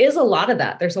 Because there is a lot of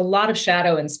that. There's a lot of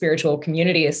shadow in spiritual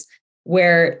communities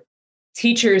where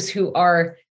teachers who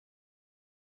are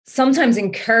sometimes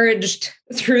encouraged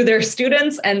through their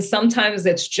students, and sometimes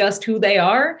it's just who they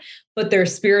are, but their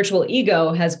spiritual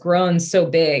ego has grown so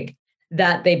big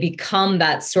that they become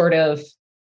that sort of,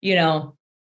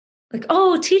 like,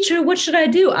 oh, teacher, what should I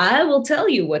do? I will tell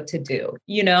you what to do,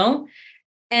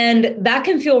 And that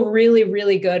can feel really,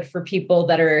 really good for people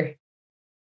that are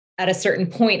at a certain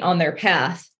point on their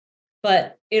path,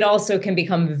 but it also can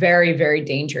become very, very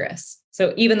dangerous.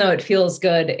 So even though it feels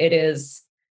good, it is,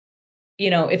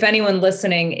 if anyone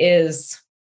listening is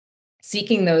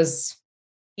seeking those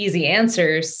easy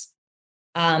answers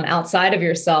outside of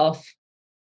yourself,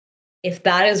 if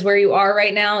that is where you are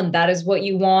right now and that is what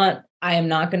you want, I am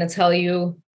not going to tell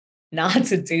you not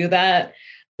to do that.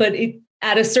 But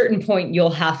at a certain point,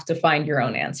 you'll have to find your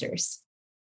own answers.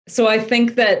 So I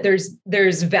think that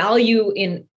there's value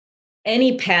in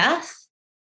any path,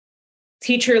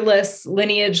 teacherless,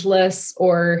 lineageless,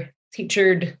 or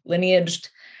teachered, lineaged.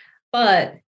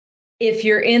 But if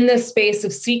you're in this space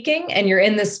of seeking and you're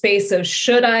in this space of,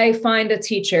 should I find a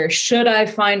teacher? Should I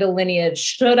find a lineage?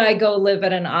 Should I go live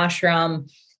at an ashram?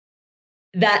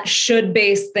 That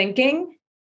should-based thinking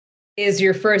is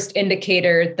your first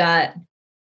indicator that,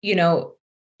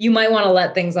 you might want to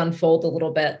let things unfold a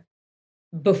little bit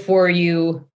before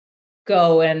you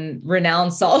go and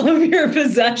renounce all of your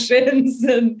possessions.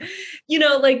 And,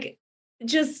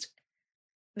 just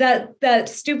that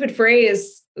stupid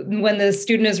phrase, when the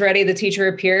student is ready, the teacher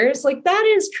appears, like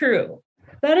that is true.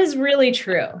 That is really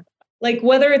true. Like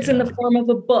whether it's in the form of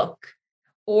a book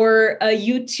or a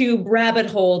YouTube rabbit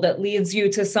hole that leads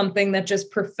you to something that just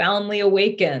profoundly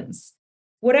awakens,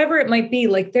 whatever it might be,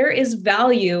 like there is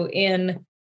value in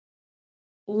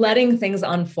letting things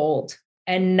unfold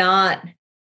and not,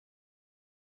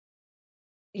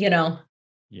 Yeah,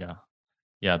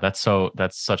 that's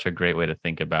such a great way to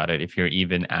think about it. If you're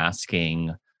even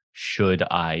asking, should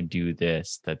I do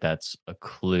this, that's a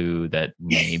clue that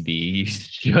maybe you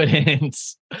shouldn't.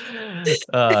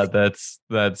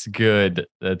 That's good.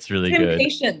 That's really good.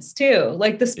 Patience too.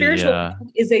 Like the spiritual path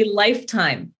is a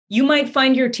lifetime. You might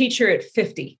find your teacher at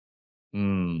 50.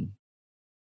 Amen.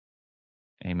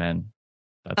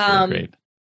 That's really great.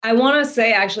 I want to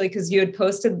say, actually, because you had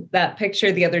posted that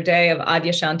picture the other day of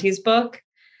Adyashanti's book.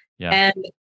 Yeah. And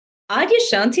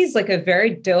Adyashanti's like a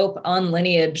very dope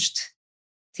unlineaged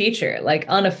teacher, like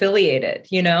unaffiliated,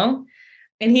 you know?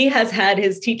 And he has had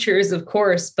his teachers, of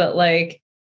course, but like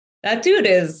that dude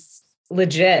is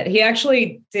legit. He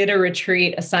actually did a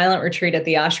retreat, a silent retreat at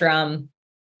the ashram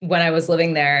when I was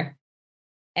living there.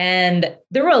 And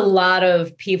there were a lot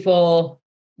of people,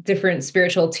 different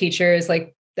spiritual teachers,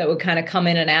 like that would kind of come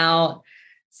in and out,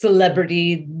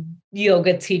 celebrity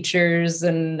yoga teachers.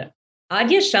 And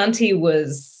Adyashanti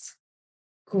was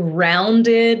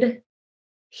grounded.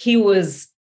 He was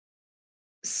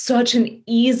such an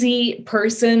easy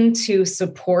person to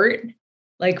support,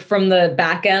 like from the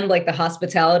back end, like the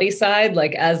hospitality side,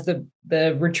 like as the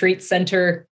retreat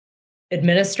center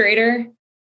administrator.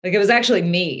 Like it was actually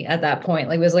me at that point.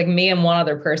 Like it was like me and one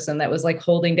other person that was like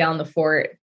holding down the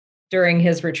fort during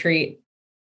his retreat,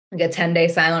 like a 10-day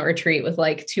silent retreat with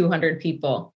like 200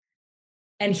 people.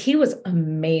 And he was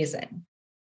amazing.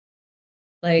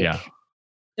 Like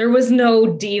there was no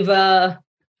diva-ness.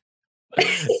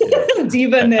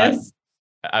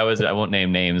 I won't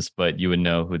name names, but you would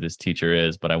know who this teacher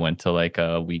is. But I went to like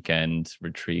a weekend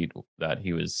retreat that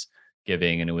he was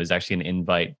giving, and it was actually an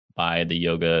invite by the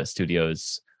yoga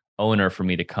studio's owner for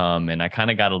me to come. And I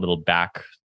kind of got a little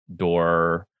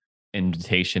backdoor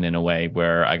invitation in a way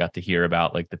where I got to hear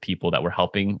about like the people that were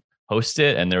helping host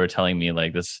it. And they were telling me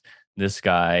like this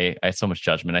guy, I had so much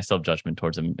judgment. I still have judgment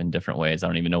towards him in different ways. I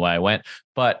don't even know why I went,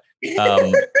 but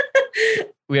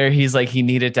where he's like, he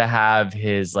needed to have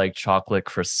his like chocolate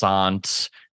croissant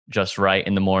just right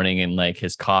in the morning and like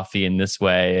his coffee in this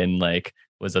way, and like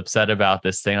was upset about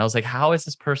this thing. I was like, how is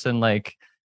this person like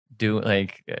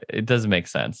it doesn't make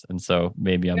sense. And so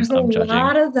maybe I'm judging. There's a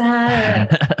lot of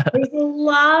that. There's a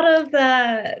lot of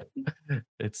that.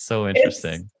 It's so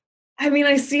interesting. I mean,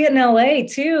 I see it in LA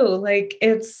too. Like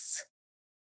but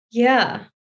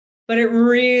it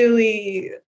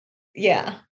really,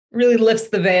 really lifts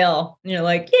the veil. And you're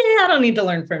like, I don't need to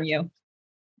learn from you.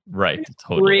 Right.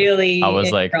 Totally. Really. I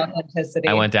was like,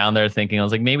 I went down there thinking, I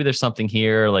was like, maybe there's something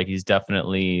here. Like he's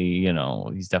definitely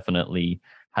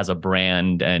has a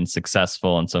brand and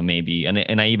successful. And so maybe,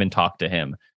 and I even talked to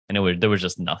him, and there was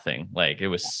just nothing. Like it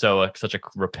was such a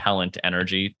repellent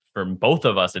energy from both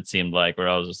of us. It seemed like, where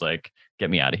I was just like, get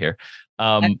me out of here.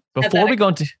 Before we go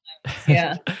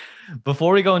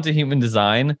into human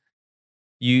design,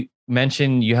 you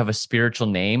mentioned you have a spiritual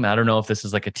name. I don't know if this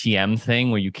is like a TM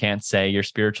thing where you can't say your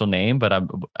spiritual name, but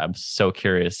I'm so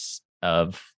curious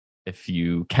of if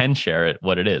you can share it,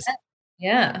 what it is.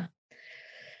 Yeah.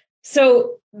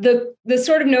 So the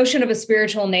sort of notion of a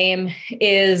spiritual name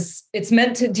is it's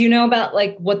meant to, do you know about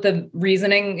like what the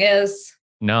reasoning is?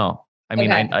 No. I mean,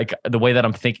 okay. The way that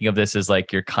I'm thinking of this is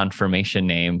like your confirmation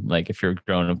name, like if you're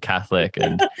grown up Catholic,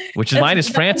 and which is mine is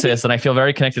Francis, and I feel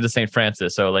very connected to Saint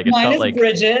Francis. So like it mine felt is like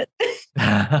Bridget.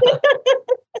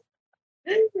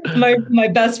 my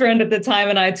best friend at the time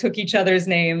and I took each other's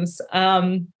names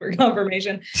for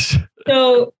confirmation.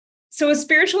 So a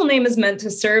spiritual name is meant to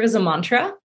serve as a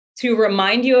mantra to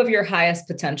remind you of your highest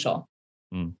potential.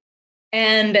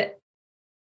 And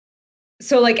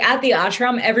so like at the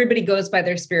ashram, everybody goes by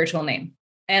their spiritual name.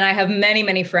 And I have many,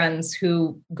 many friends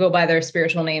who go by their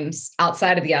spiritual names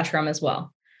outside of the ashram as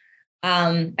well.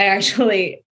 I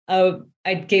actually,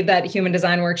 I gave that human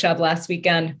design workshop last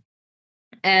weekend,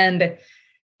 and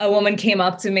a woman came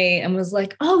up to me and was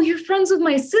like, "Oh, you're friends with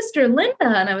my sister, Linda."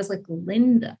 And I was like,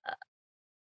 Linda.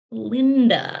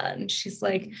 And she's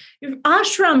like, "You're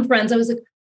ashram friends." I was like,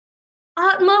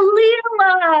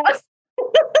 Malila.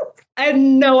 I had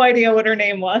no idea what her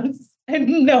name was. I had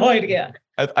no idea.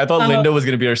 I thought Linda was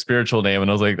going to be her spiritual name. And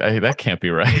I was like, hey, that can't be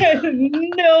right. I had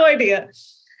no idea.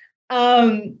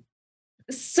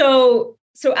 So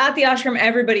at the ashram,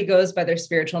 everybody goes by their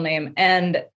spiritual name.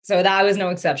 And so that was no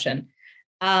exception.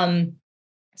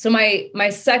 So my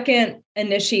second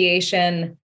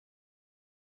initiation,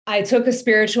 I took a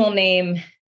spiritual name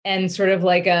and sort of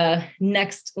like a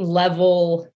next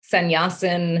level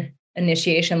sannyasin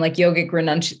initiation, like yogic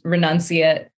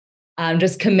renunciate,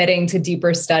 just committing to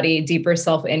deeper study, deeper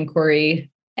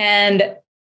self-inquiry. And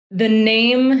the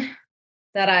name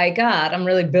that I got, I'm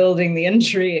really building the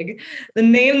intrigue. The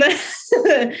name that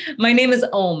my name is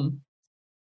Om.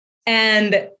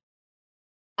 And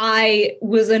I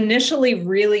was initially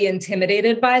really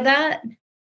intimidated by that.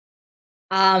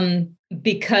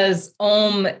 Because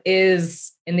Om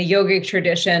is in the yogic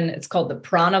tradition, it's called the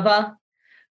pranava,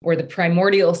 or the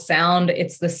primordial sound.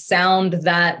 It's the sound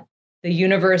that the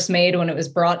universe made when it was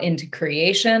brought into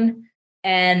creation.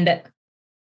 And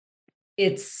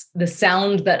it's the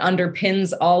sound that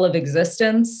underpins all of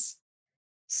existence.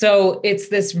 So it's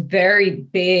this very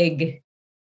big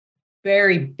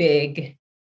very big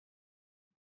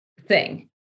thing.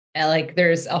 Like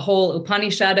there's a whole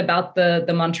Upanishad about the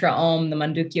mantra Om, the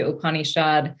Mandukya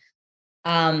Upanishad.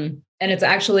 And it's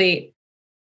actually,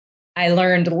 I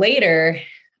learned later,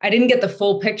 I didn't get the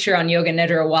full picture on Yoga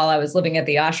Nidra while I was living at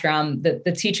the ashram.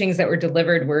 The teachings that were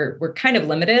delivered were kind of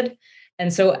limited.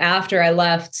 And so after I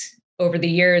left over the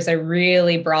years, I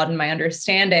really broadened my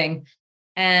understanding.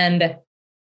 And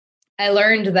I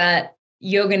learned that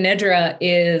Yoga Nidra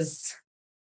is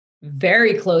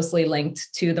very closely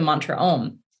linked to the mantra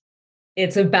Om.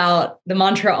 It's about, the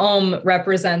mantra Om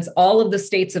represents all of the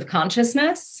states of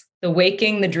consciousness, the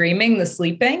waking, the dreaming, the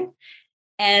sleeping,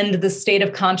 and the state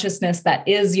of consciousness that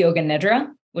is Yoga Nidra,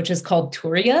 which is called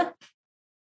Turiya.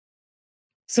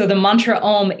 So the mantra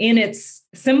Om, in its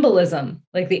symbolism,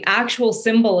 like the actual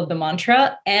symbol of the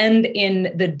mantra, and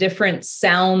in the different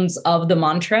sounds of the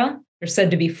mantra, there's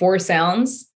said to be 4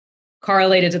 sounds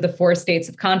correlated to the 4 states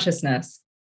of consciousness.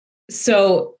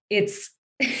 So it's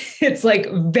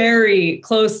like very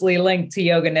closely linked to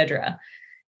Yoga Nidra.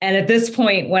 And at this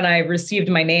point, when I received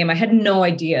my name, I had no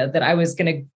idea that I was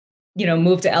going to,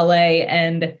 move to LA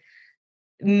and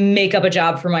make up a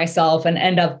job for myself and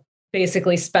end up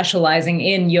basically specializing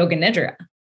in Yoga Nidra.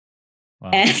 Wow.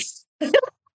 And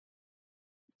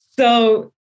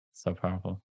so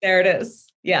powerful. There it is.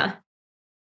 Yeah.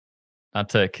 Not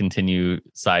to continue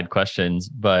side questions,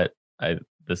 but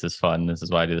this is fun. This is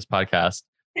why I do this podcast.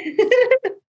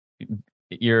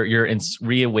 You're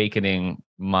reawakening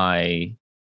my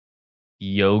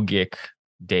yogic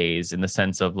days, in the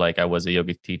sense of like, I was a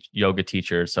yoga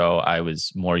teacher, so I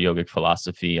was more yogic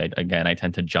philosophy. I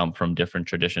tend to jump from different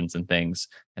traditions and things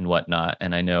and whatnot.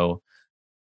 And I know,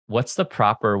 what's the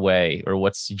proper way, or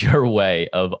what's your way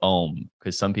of Om?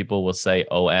 Because some people will say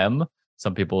OM,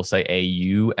 some people will say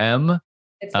AUM.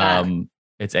 It's that.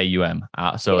 It's AUM.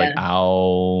 So Yeah. like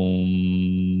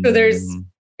Aum. So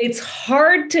it's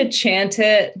hard to chant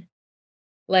it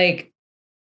like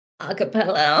a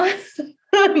cappella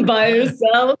by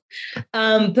yourself.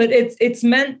 But it's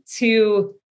meant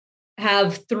to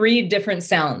have 3 different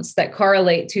sounds that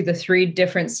correlate to the 3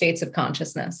 different states of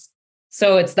consciousness.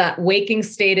 So it's that waking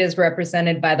state is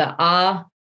represented by the A,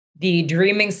 the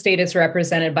dreaming state is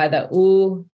represented by the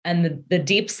U, and the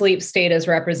deep sleep state is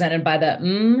represented by the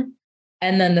M.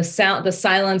 And then the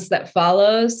silence that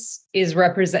follows is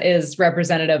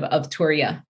representative of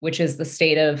Turiya, which is the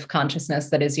state of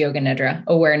consciousness that is Yoga Nidra,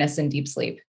 awareness in deep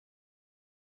sleep.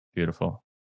 Beautiful.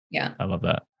 Yeah. I love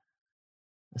that.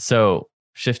 So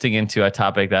shifting into a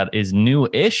topic that is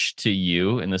new-ish to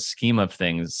you in the scheme of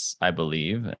things, I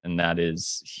believe, and that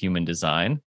is human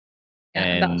design. Yeah,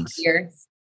 and about 2 years.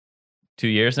 2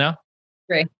 years now?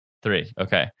 3. 3.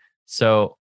 Okay.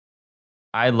 So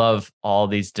I love all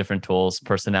these different tools,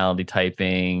 personality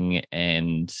typing,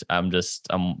 and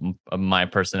my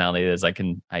personality is I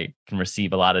can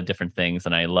receive a lot of different things,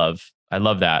 and I love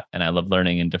that, and I love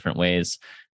learning in different ways.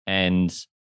 And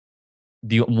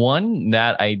the one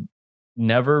that I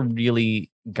never really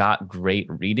got great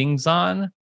readings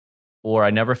on, or I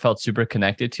never felt super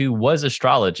connected to, was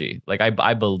astrology. Like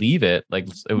I believe it, like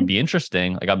it would be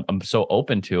interesting. Like I'm so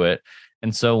open to it.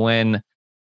 And so when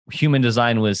human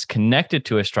design was connected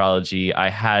to astrology, I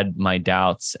had my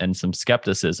doubts and some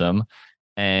skepticism.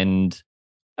 And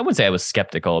I wouldn't say I was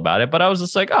skeptical about it, but I was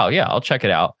just like, oh yeah, I'll check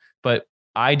it out. But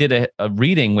I did a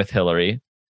reading with Hilary,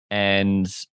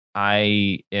 and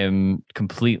I am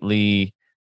completely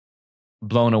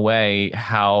blown away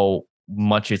how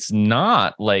much it's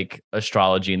not like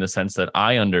astrology in the sense that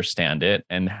I understand it,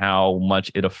 and how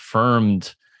much it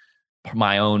affirmed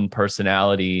my own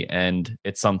personality. And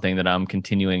it's something that I'm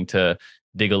continuing to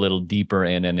dig a little deeper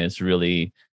in, and it's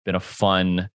really been a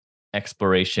fun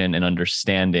exploration and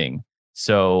understanding.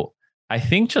 So I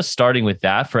think just starting with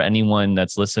that, for anyone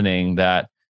that's listening that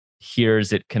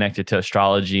hears it connected to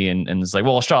astrology and is like,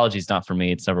 well, astrology is not for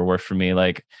me, it's never worked for me,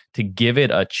 like to give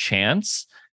it a chance.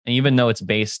 And even though it's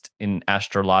based in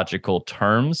astrological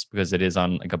terms, because it is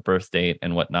on like a birth date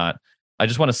and whatnot, I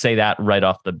just want to say that right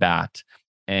off the bat,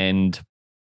 and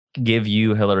give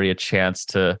you, Hilary, a chance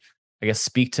to, I guess,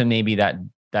 speak to maybe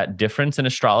that difference in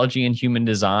astrology and human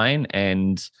design,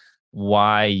 and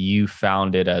why you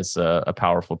found it as a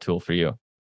powerful tool for you.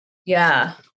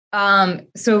 Yeah.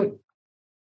 So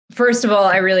first of all,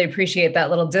 I really appreciate that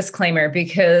little disclaimer,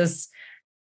 because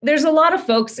there's a lot of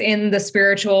folks in the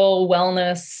spiritual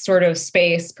wellness sort of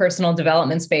space, personal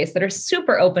development space, that are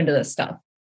super open to this stuff.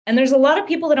 And there's a lot of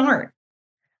people that aren't.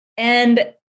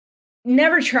 And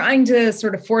never trying to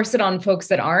sort of force it on folks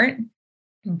that aren't.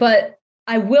 But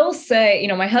I will say,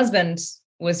 my husband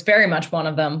was very much one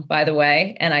of them, by the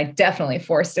way. And I definitely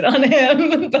forced it on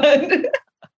him. But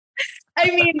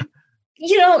I mean,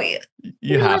 you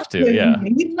have to. Yeah.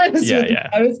 Yeah.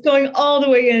 I was going all the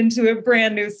way into a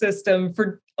brand new system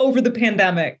for over the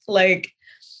pandemic.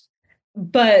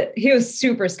 But he was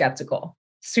super skeptical.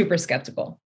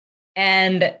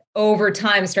 And over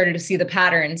time started to see the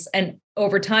patterns, and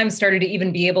over time started to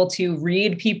even be able to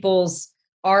read people's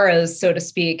auras, so to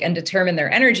speak, and determine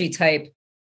their energy type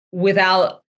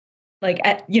without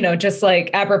just like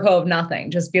apropos of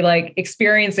nothing, just be like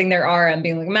experiencing their aura and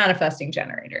being like a manifesting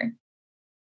generator.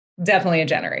 Definitely a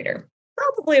generator,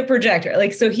 probably a projector.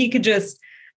 So he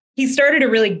started to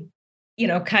really,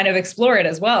 kind of explore it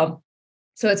as well.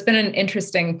 So it's been an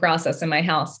interesting process in my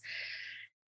house.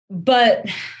 But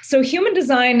so human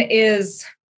design is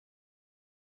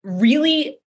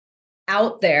really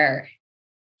out there.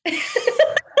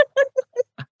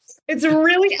 It's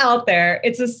really out there.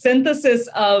 It's a synthesis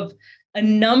of a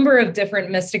number of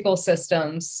different mystical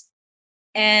systems.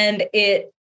 And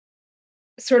it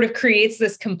sort of creates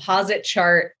this composite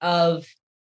chart of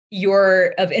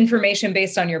information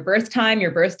based on your birth time,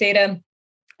 your birth data,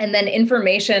 and then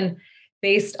information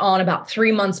based on about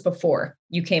 3 months before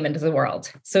you came into the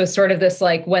world. So sort of this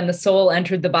like when the soul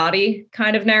entered the body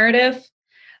kind of narrative.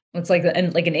 It's like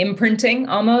an imprinting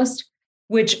almost,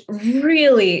 which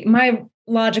really my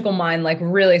logical mind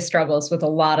really struggles with a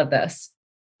lot of this.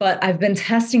 But I've been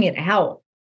testing it out,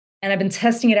 and I've been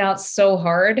testing it out so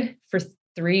hard for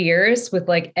 3 years with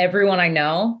everyone I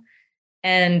know,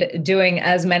 and doing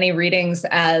as many readings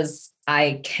as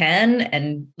I can,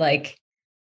 and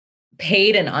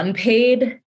paid and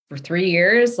unpaid for 3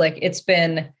 years. It's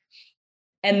been,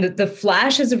 and the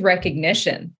flashes of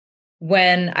recognition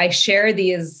when I share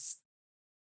these,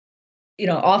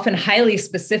 often highly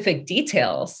specific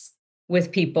details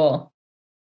with people,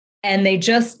 and they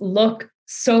just look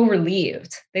so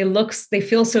relieved. They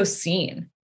feel so seen.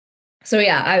 So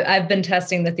yeah, I've been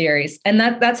testing the theories, and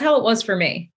that's how it was for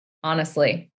me,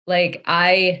 honestly.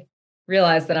 I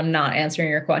realized that I'm not answering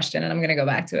your question, and I'm going to go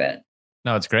back to it.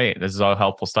 No, it's great. This is all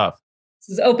helpful stuff.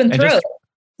 This is open throat.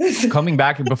 Coming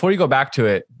back, before you go back to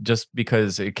it, just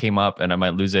because it came up and I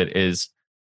might lose it, is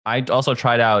I also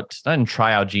I didn't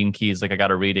try out Gene Keys. I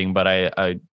got a reading, but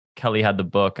Kelly had the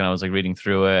book and I was reading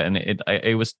through it, and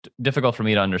it was difficult for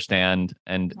me to understand.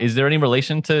 And is there any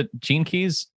relation to Gene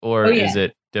Keys, or is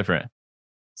it different?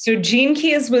 So Gene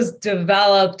Keys was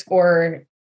developed or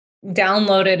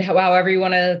downloaded, however you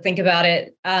want to think about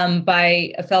it,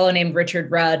 by a fellow named Richard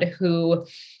Rudd, who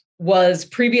was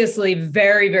previously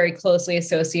very, very closely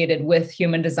associated with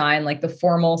human design, the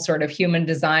formal sort of human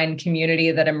design community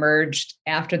that emerged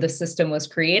after the system was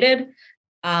created.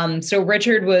 So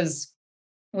Richard was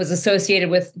associated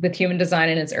with human design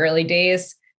in its early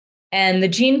days. And the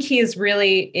Gene Keys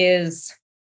really is,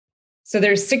 so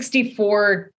there's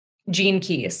 64 Gene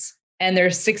Keys, and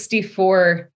there's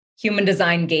 64 human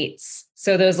design gates.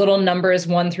 So those little numbers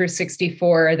 1 through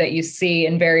 64 that you see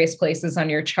in various places on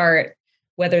your chart,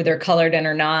 whether they're colored in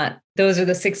or not, those are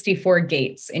the 64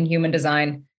 gates in human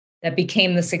design that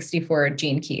became the 64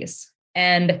 Gene Keys.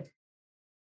 And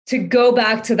to go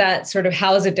back to that sort of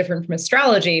how is it different from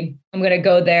astrology, I'm going to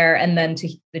go there and then to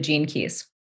the Gene Keys.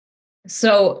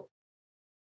 So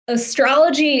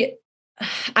astrology,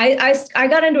 I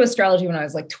got into astrology when I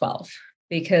was 12.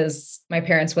 Because my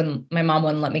mom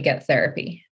wouldn't let me get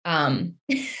therapy. So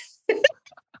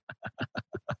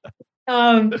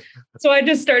I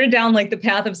just started down the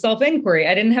path of self-inquiry.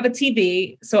 I didn't have a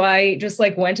TV. So I just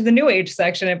went to the New Age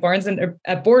section at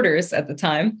at Borders at the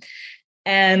time,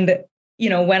 and,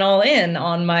 went all in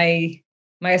on my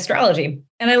astrology.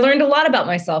 And I learned a lot about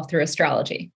myself through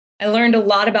astrology. I learned a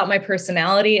lot about my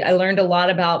personality. I learned a lot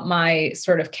about my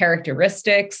sort of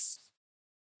characteristics,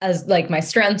 as my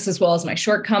strengths as well as my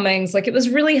shortcomings. It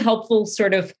was really helpful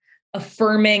sort of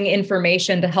affirming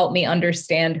information to help me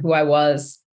understand who I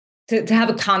was, to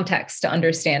have a context to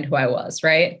understand who I was,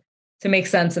 right? To make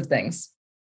sense of things.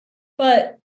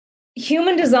 But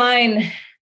human design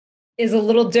is a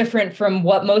little different from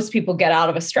what most people get out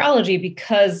of astrology,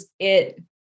 because it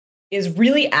is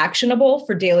really actionable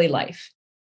for daily life.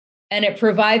 And it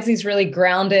provides these really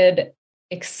grounded,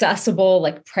 accessible,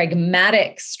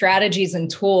 pragmatic strategies and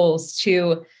tools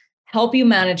to help you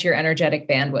manage your energetic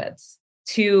bandwidth,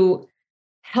 to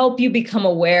help you become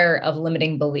aware of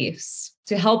limiting beliefs,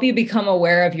 to help you become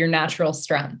aware of your natural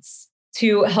strengths,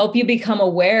 to help you become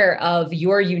aware of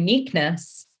your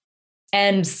uniqueness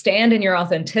and stand in your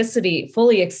authenticity,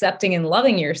 fully accepting and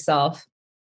loving yourself,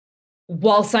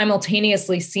 while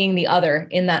simultaneously seeing the other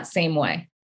in that same way.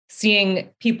 seeing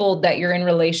people that you're in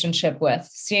relationship with,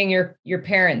 seeing your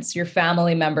parents, your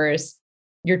family members,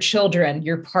 your children,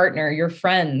 your partner, your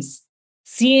friends,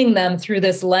 seeing them through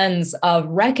this lens of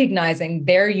recognizing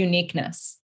their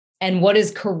uniqueness and what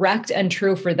is correct and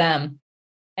true for them,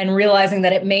 and realizing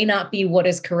that it may not be what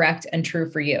is correct and true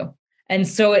for you. And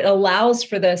so it allows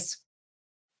for this,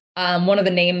 one of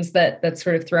the names that's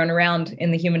sort of thrown around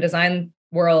in the human design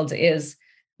world is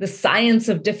the science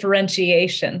of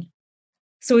differentiation.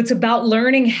 So it's about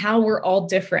learning how we're all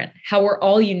different, how we're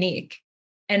all unique,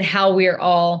 and how we are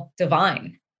all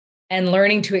divine, and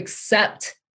learning to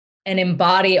accept and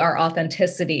embody our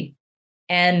authenticity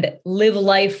and live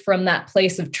life from that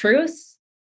place of truth,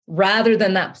 rather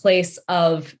than that place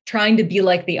of trying to be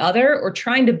like the other or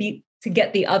trying to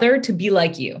get the other to be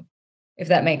like you, if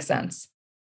that makes sense.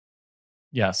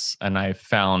 Yes. And I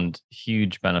found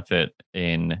huge benefit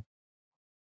in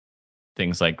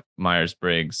things like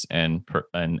Myers-Briggs and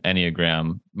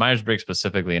Enneagram, Myers-Briggs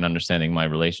specifically, in understanding my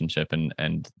relationship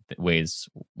and ways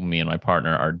me and my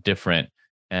partner are different,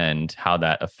 and how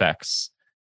that affects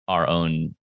our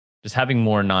own, just having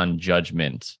more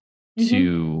non-judgment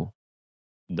to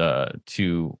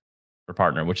our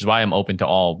partner, which is why I'm open to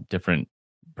all different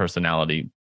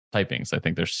personality typings. I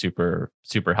think they're super,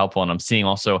 super helpful. And I'm seeing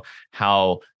also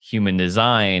how human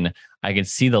design, I can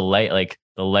see the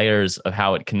layers of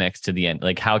how it connects to the end,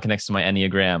 like how it connects to my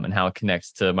Enneagram and how it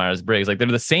connects to Myers-Briggs. Like they're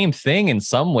the same thing in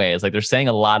some ways. Like they're saying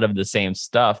a lot of the same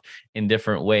stuff in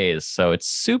different ways. So it's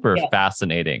super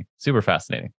fascinating, super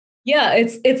fascinating. Yeah,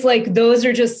 it's like those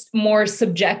are just more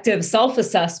subjective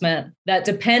self-assessment that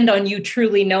depend on you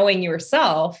truly knowing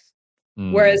yourself.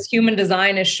 Whereas human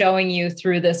design is showing you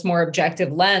through this more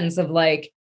objective lens of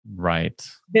like, right,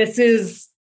 this is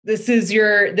the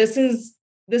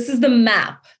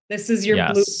map. This is your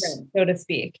blueprint, so to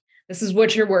speak. This is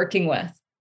what you're working with.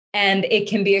 And it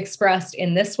can be expressed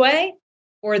in this way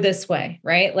or this way,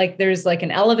 right? Like there's like an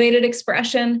elevated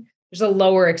expression, there's a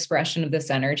lower expression of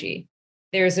this energy.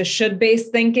 There's a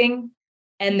should-based thinking,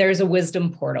 and there's a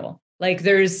wisdom portal. Like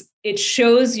it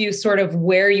shows you sort of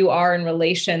where you are in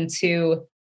relation to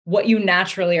what you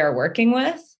naturally are working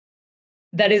with.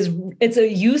 It's a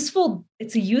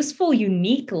useful,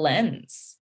 unique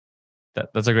lens.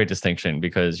 That's a great distinction,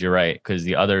 because you're right. Because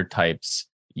the other types,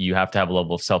 you have to have a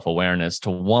level of self-awareness to,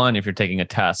 one, if you're taking a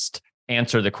test,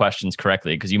 answer the questions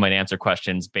correctly, because you might answer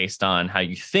questions based on how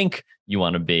you think you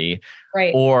want to be.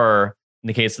 Right. Or in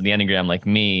the case of the Enneagram, like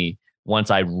me, once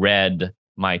I read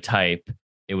my type,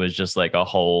 it was just like a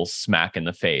whole smack in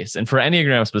the face. And for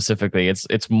Enneagram specifically,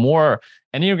 it's more,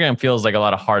 Enneagram feels like a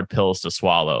lot of hard pills to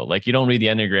swallow. Like you don't read the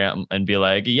Enneagram and be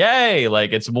like, yay.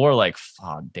 Like it's more like,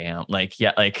 oh, damn. Like,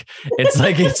 yeah, like it's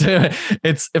like,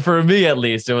 it's for me, at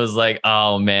least, it was like,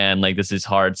 oh man, like this is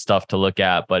hard stuff to look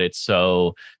at, but it's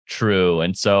so true.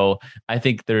 And so I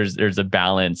think there's a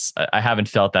balance. I haven't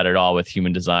felt that at all with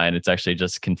human design. It's actually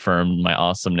just confirmed my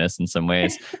awesomeness in some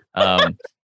ways.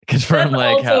 Confirm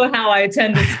like also how I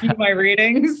tend to skew my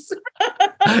readings.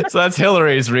 So that's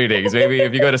Hilary's readings. Maybe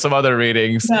if you go to some other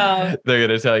readings, they're going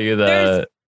to tell you I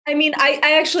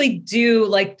actually do,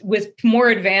 like with more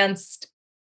advanced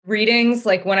readings,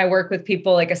 like when I work with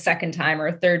people like a second time or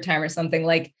a third time or something,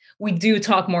 like we do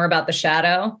talk more about the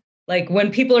shadow. Like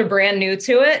when people are brand new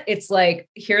to it, it's like,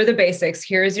 here are the basics.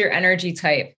 Here's your energy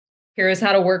type. Here's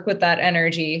how to work with that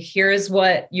energy. Here's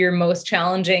what your most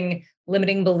challenging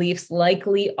limiting beliefs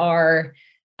likely are.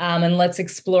 And let's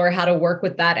explore how to work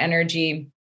with that energy.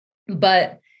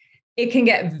 But it can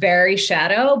get very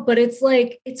shadow, but it's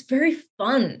like, it's very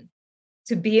fun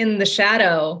to be in the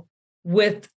shadow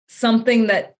with something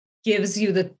that gives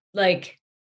you the, like,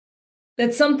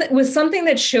 that's something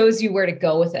that shows you where to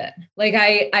go with it. Like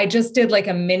I just did like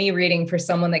a mini reading for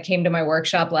someone that came to my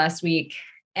workshop last week.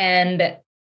 And,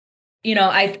 you know,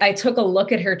 I took a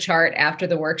look at her chart after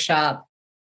the workshop,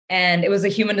 and it was a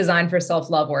human design for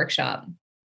self-love workshop.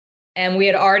 And we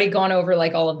had already gone over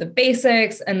like all of the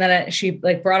basics. And then she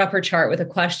like brought up her chart with a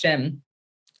question.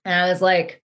 And I was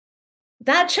like,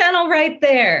 that channel right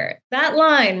there, that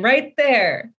line right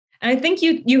there. And I think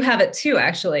you have it too,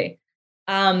 actually.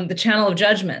 The channel of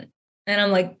judgment. And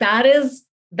I'm like, that is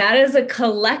a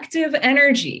collective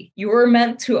energy. You were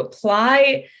meant to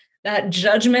apply that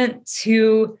judgment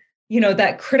to, you know,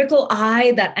 that critical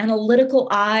eye, that analytical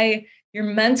eye. You're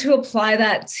meant to apply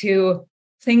that to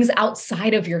things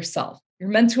outside of yourself. You're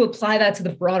meant to apply that to the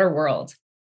broader world.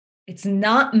 It's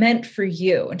not meant for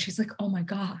you. And she's like, oh my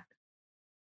God.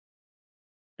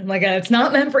 I'm like, and it's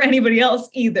not meant for anybody else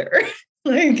either.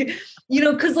 Like, you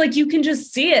know, because like you can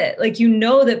just see it. Like, you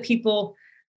know, that people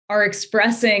are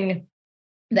expressing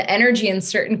the energy in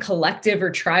certain collective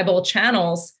or tribal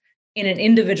channels in an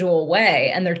individual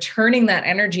way, and they're turning that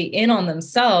energy in on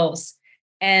themselves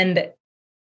and,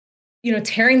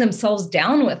 tearing themselves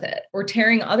down with it or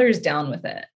tearing others down with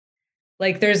it.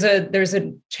 Like there's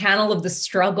a channel of the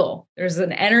struggle. There's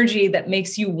an energy that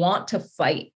makes you want to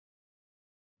fight.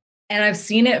 And I've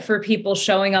seen it for people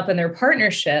showing up in their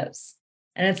partnerships.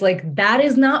 And it's like, that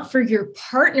is not for your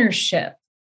partnership.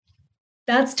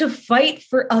 That's to fight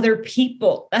for other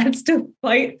people. That's to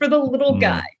fight for the little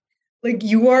guy. Like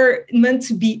you are meant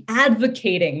to be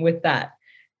advocating with that,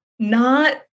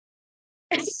 not.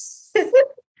 That's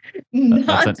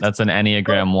an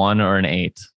Enneagram 1 or an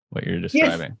 8, what you're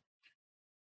describing.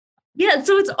 Yeah.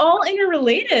 So it's all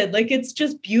interrelated. Like it's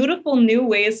just beautiful new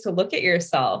ways to look at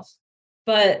yourself.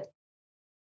 But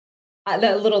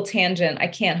that little tangent, I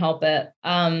can't help it.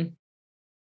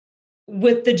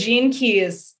 With the gene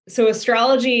keys, so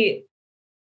astrology,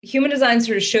 human design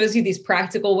sort of shows you these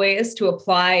practical ways to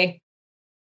apply,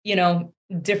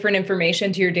 different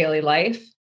information to your daily life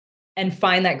and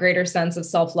find that greater sense of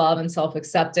self-love and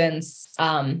self-acceptance,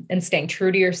 and staying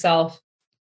true to yourself.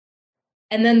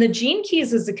 And then the gene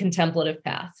keys is a contemplative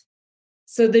path.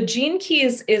 So the gene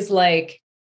keys is like,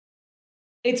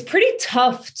 it's pretty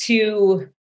tough to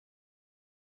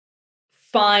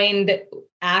find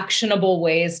actionable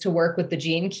ways to work with the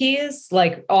gene keys,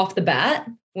 like off the bat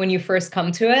when you first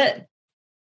come to it.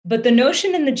 But the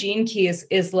notion in the gene keys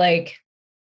is like,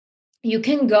 you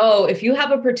can go, if you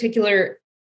have a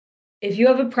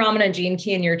prominent gene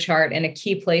key in your chart and a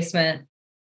key placement,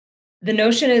 the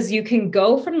notion is you can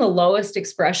go from the lowest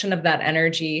expression of that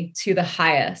energy to the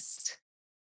highest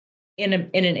in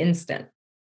an instant.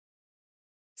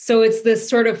 So it's this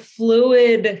sort of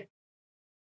fluid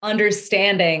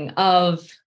understanding of,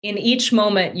 in each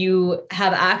moment, you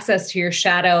have access to your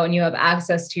shadow and you have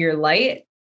access to your light.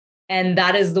 And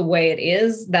that is the way it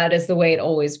is. That is the way it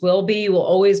always will be. You will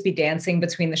always be dancing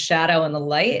between the shadow and the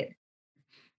light.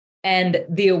 And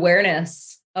the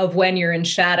awareness of when you're in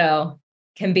shadow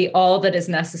can be all that is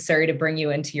necessary to bring you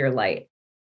into your light.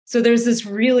 So there's this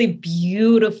really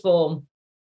beautiful,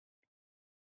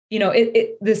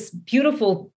 this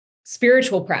beautiful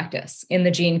spiritual practice in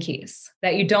the gene keys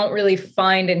that you don't really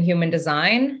find in human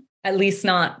design, at least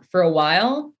not for a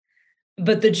while.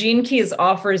 But the gene keys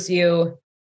offers you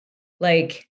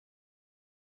like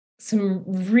some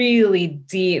really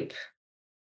deep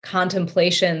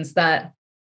contemplations that,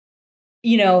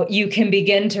 you can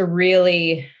begin to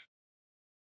really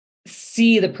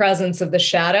see the presence of the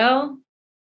shadow.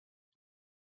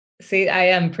 See, I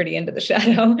am pretty into the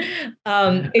shadow,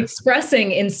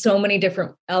 expressing in so many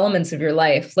different elements of your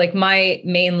life. Like my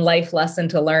main life lesson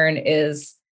to learn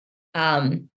is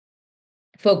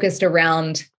focused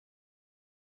around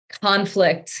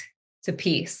conflict to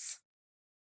peace.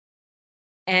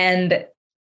 And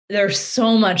there's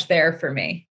so much there for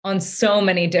me on so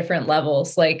many different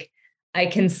levels. Like I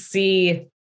can see,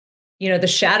 the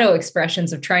shadow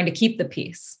expressions of trying to keep the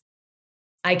peace.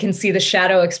 I can see the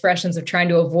shadow expressions of trying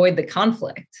to avoid the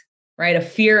conflict, right? A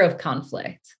fear of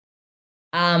conflict,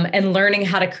 and learning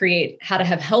how to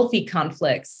have healthy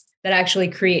conflicts that actually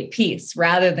create peace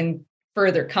rather than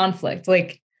further conflict.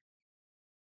 Like,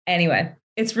 anyway,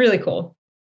 it's really cool.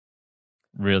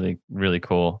 Really, really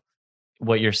cool.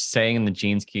 What you're saying in the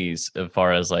genes keys, as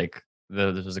far as like,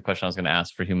 this was a question I was going to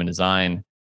ask for human design,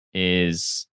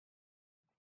 is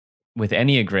with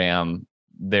Enneagram,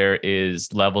 there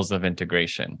is levels of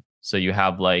integration. So you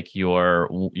have like your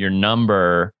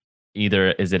number,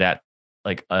 either is it at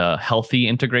like a healthy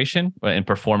integration and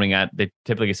performing at, they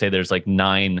typically say there's like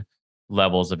 9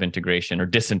 levels of integration or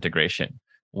disintegration,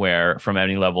 where from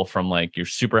any level from like you're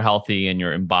super healthy and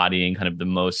you're embodying kind of the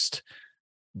most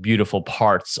beautiful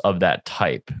parts of that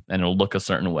type and it'll look a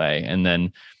certain way. And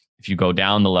then if you go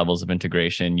down the levels of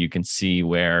integration, you can see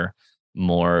where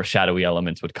more shadowy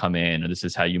elements would come in, or this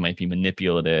is how you might be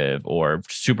manipulative, or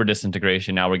super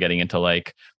disintegration. Now we're getting into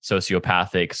like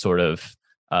sociopathic sort of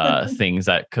things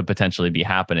that could potentially be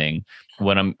happening.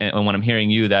 When I'm hearing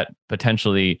you, that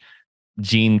potentially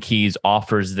gene keys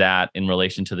offers that in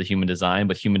relation to the human design,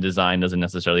 but human design doesn't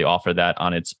necessarily offer that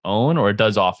on its own, or it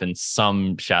does often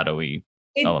some shadowy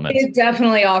elements. It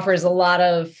definitely offers a lot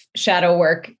of shadow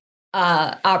work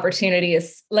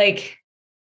opportunities. Like,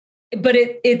 but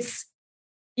it's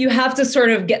you have to sort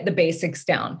of get the basics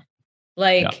down.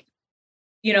 Like,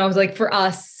 like for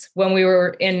us, when we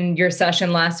were in your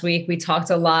session last week, we talked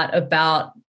a lot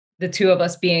about the two of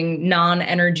us being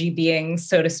non-energy beings,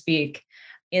 so to speak,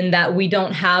 in that we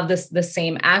don't have the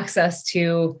same access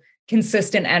to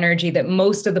consistent energy that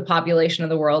most of the population of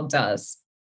the world does.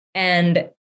 And,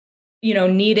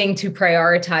 needing to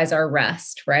prioritize our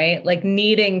rest, right? Like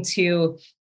needing to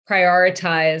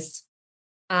prioritize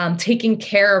taking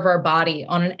care of our body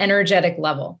on an energetic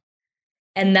level.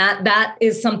 And that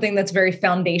is something that's very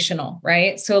foundational,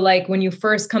 right? So like when you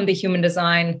first come to human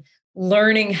design,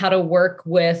 learning how to work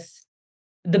with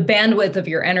the bandwidth of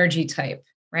your energy type,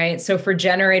 right? So for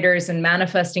generators and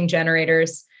manifesting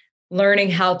generators,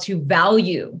 learning how to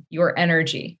value your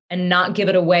energy and not give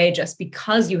it away just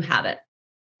because you have it.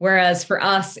 Whereas for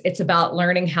us, it's about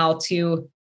learning how to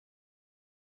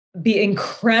be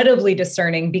incredibly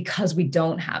discerning because we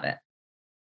don't have it,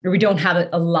 or we don't have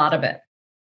a lot of it.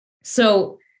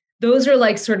 So those are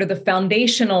like sort of the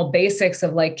foundational basics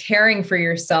of like caring for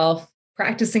yourself,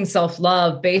 practicing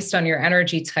self-love based on your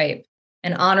energy type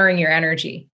and honoring your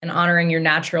energy and honoring your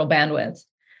natural bandwidth.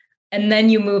 And then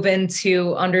you move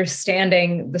into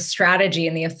understanding the strategy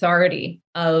and the authority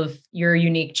of your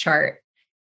unique chart.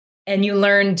 And you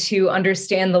learn to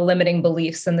understand the limiting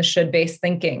beliefs and the should-based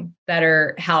thinking that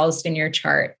are housed in your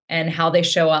chart and how they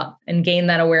show up, and gain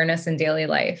that awareness in daily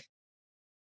life.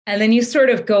 And then you sort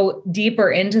of go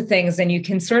deeper into things and you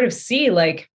can sort of see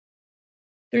like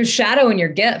there's shadow in your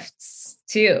gifts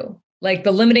too. Like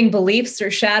the limiting beliefs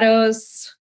are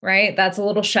shadows, right? That's a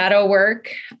little shadow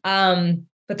work.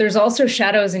 But there's also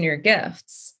shadows in your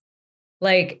gifts.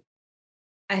 Like,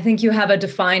 I think you have a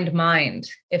defined mind,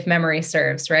 if memory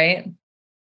serves, right?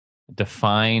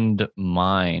 Defined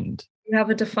mind. You have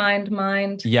a defined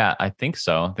mind? Yeah, I think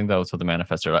so. I think that was what the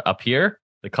manifestor up here,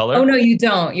 the color. Oh, no, you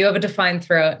don't. You have a defined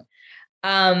throat.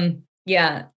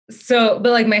 Yeah. So,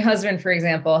 but like my husband, for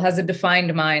example, has a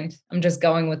defined mind. I'm just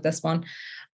going with this one.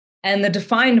 And the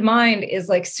defined mind is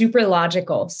like super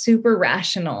logical, super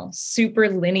rational, super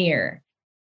linear.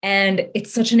 And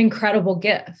it's such an incredible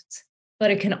gift,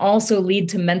 but it can also lead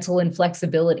to mental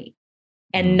inflexibility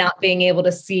and not being able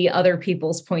to see other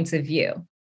people's points of view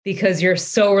because you're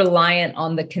so reliant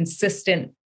on the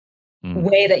consistent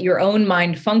way that your own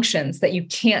mind functions that you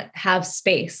can't have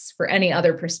space for any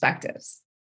other perspectives.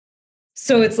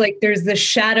 So it's like there's this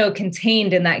shadow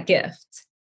contained in that gift.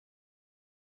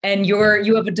 And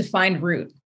you have a defined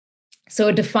root. So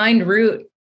a defined root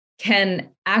can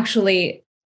actually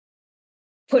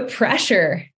put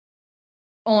pressure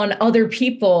on other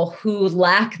people who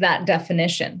lack that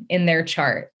definition in their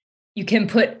chart. You can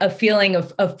put a feeling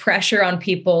of pressure on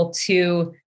people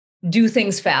to do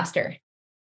things faster,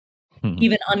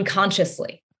 even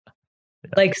unconsciously.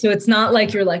 Like, so it's not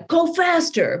like you're like, go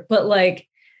faster, but like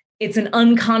it's an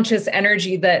unconscious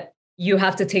energy that you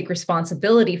have to take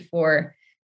responsibility for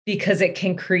because it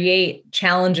can create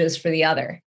challenges for the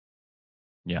other.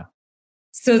 Yeah.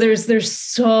 So there's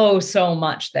so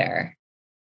much there.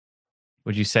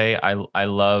 Would you say I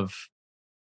love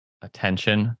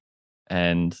attention?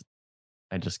 And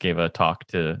I just gave a talk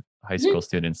to high school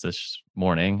students this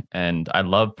morning, and I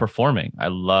love performing. I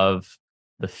love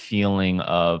the feeling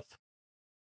of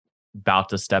about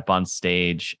to step on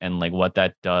stage and like what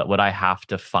that does, what I have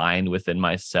to find within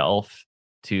myself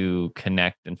to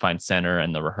connect and find center,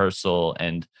 and the rehearsal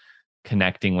and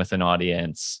connecting with an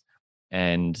audience.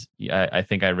 And I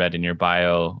think I read in your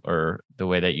bio, or the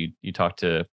way that you talk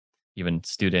to even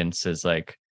students, is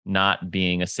like not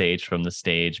being a sage from the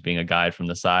stage, being a guide from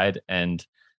the side. And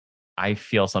I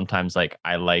feel sometimes like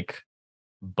I like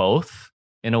both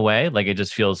in a way, like it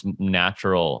just feels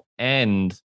natural.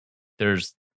 And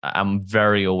I'm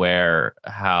very aware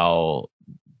how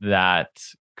that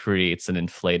creates an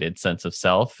inflated sense of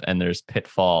self, and there's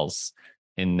pitfalls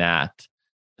in that.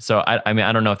 So I mean,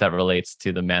 I don't know if that relates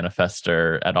to the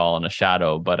manifestor at all in a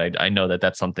shadow, but I know that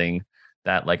that's something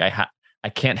that like I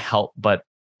can't help but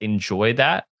enjoy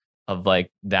that, of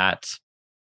like that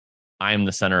I'm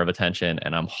the center of attention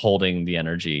and I'm holding the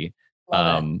energy.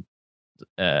 And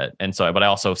so, but I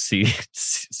also see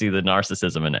the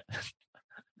narcissism in it.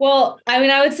 Well, I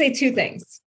mean, I would say two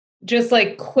things. Just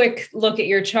like quick look at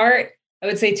your chart. I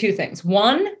would say two things.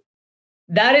 One,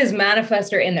 that is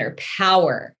manifestor in their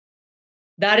power.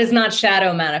 That is not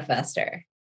shadow manifestor.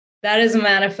 That is a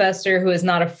manifestor who is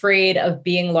not afraid of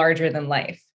being larger than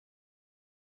life.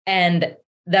 And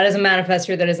that is a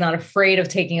manifestor that is not afraid of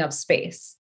taking up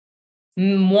space.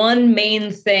 One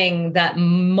main thing that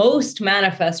most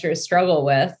manifestors struggle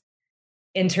with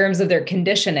in terms of their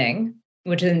conditioning,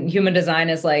 which in human design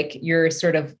is like your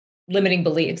sort of limiting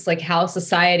beliefs, like how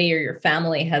society or your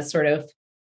family has sort of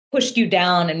pushed you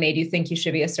down and made you think you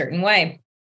should be a certain way.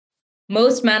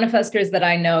 Most manifestors that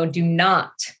I know do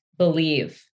not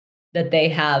believe that they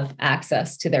have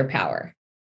access to their power.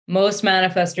 Most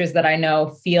manifestors that I know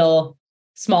feel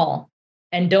small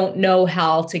and don't know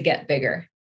how to get bigger.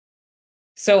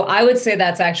 So I would say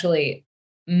that's actually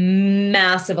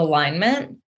massive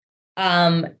alignment.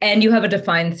 And you have a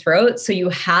defined throat. So you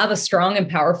have a strong and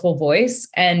powerful voice,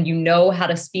 and you know how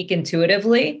to speak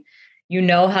intuitively. You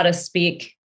know how to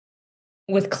speak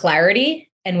with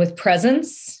clarity and with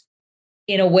presence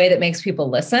in a way that makes people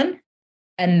listen.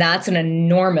 And that's an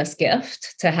enormous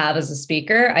gift to have as a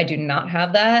speaker. I do not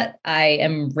have that. I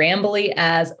am rambly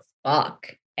as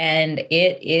fuck, and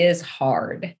it is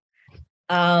hard.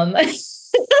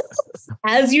 As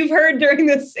you've heard during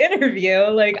this interview,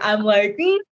 like, I'm like,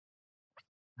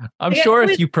 I'm sure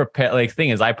if you prepare, like, thing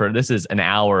is, this is an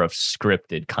hour of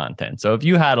scripted content. So if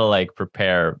you had to like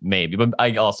prepare, maybe, but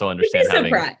I also understand you'd be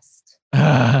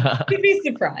surprised. You'd be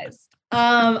surprised.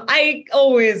 I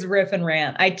always riff and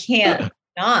rant. I can't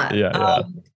not. Yeah.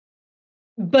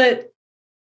 But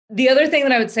the other thing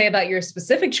that I would say about your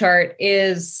specific chart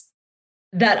is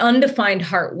that undefined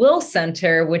heart will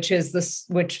center, which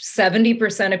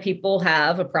 70% of people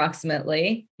have,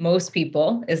 approximately, most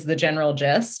people, is the general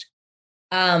gist.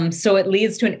 So it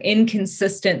leads to an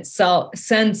inconsistent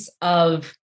sense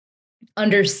of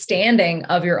understanding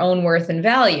of your own worth and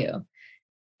value.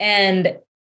 And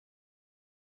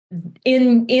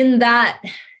in that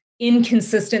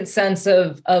inconsistent sense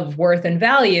of worth and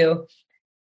value,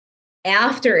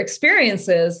 after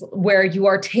experiences where you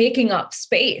are taking up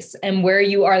space and where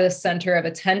you are the center of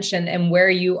attention and where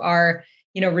you are,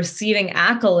 receiving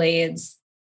accolades,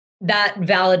 that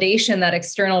validation, that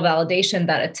external validation,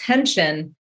 that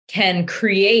attention can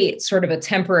create sort of a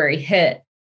temporary hit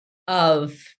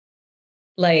of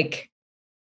like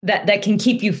that can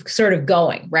keep you sort of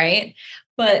going, right?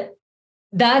 But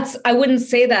I wouldn't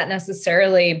say that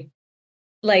necessarily,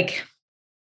 like,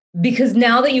 because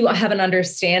now that you have an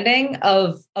understanding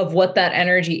of what that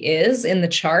energy is in the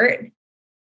chart,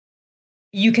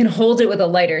 you can hold it with a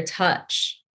lighter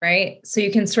touch, right? So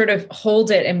you can sort of hold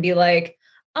it and be like,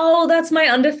 oh, that's my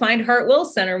undefined heart will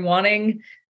center wanting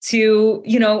to,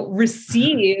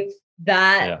 receive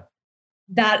that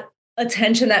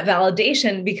attention, that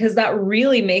validation, because that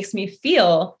really makes me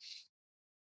feel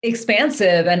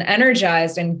expansive and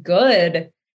energized and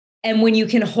good. And when you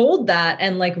can hold that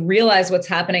and like realize what's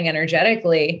happening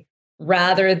energetically,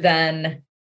 rather than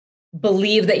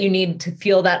believe that you need to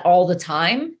feel that all the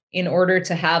time in order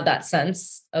to have that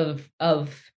sense of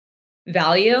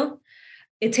value,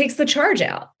 it takes the charge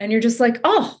out. And you're just like,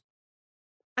 oh,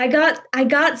 I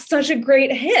got such a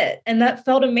great hit and that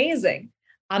felt amazing.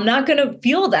 I'm not going to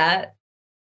feel that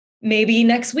maybe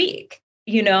next week,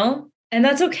 and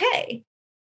that's okay.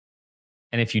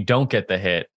 And if you don't get the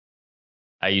hit,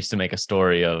 I used to make a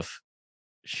story of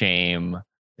shame.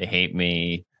 They hate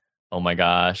me. Oh my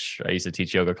gosh. I used to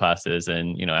teach yoga classes,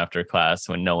 and, after class,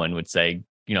 when no one would say,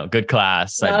 good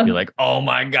class, I'd be like, oh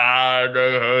my God,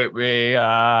 they hate me.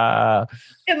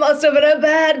 It must have been a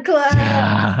bad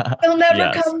class. They'll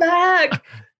never come back.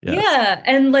 Yes. Yeah.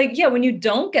 And when you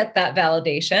don't get that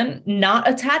validation, not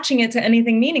attaching it to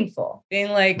anything meaningful, being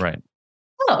like, right.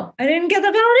 Oh, I didn't get the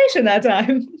validation that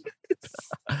time.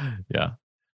 Yeah.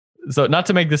 So not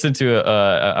to make this into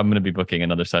I'm going to be booking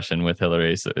another session with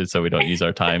Hilary, so we don't use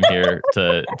our time here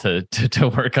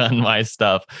to work on my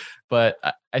stuff. But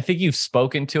I think you've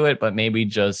spoken to it, but maybe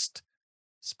just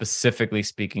specifically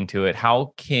speaking to it,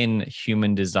 how can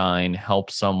human design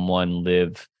help someone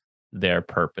live their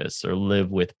purpose or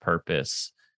live with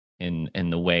purpose in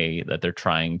the way that they're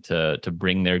trying to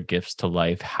bring their gifts to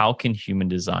life? How can human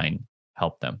design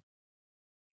help them?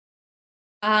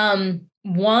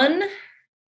 One,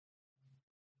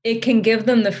 it can give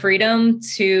them the freedom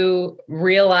to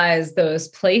realize those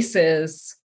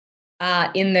places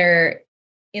in their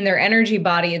energy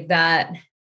body that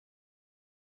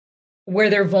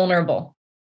where they're vulnerable,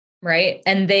 right?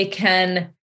 And they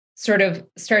can sort of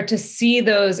start to see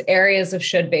those areas of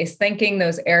should-based thinking,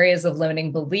 those areas of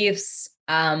limiting beliefs,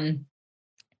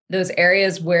 those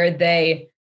areas where they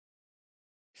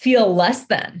feel less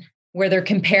than, where they're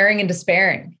comparing and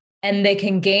despairing. And they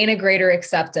can gain a greater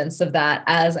acceptance of that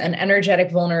as an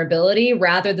energetic vulnerability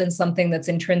rather than something that's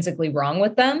intrinsically wrong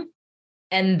with them.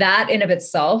 And that in of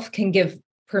itself can give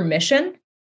permission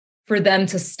for them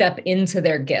to step into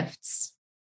their gifts,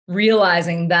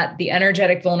 realizing that the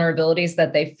energetic vulnerabilities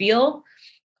that they feel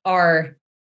are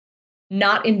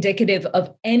not indicative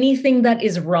of anything that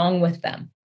is wrong with them.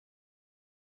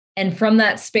 And from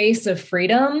that space of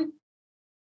freedom,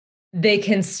 they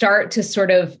can start to sort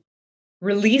of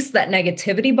release that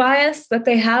negativity bias that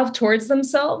they have towards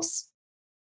themselves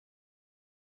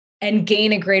and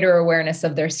gain a greater awareness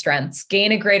of their strengths,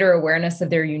 gain a greater awareness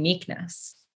of their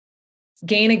uniqueness,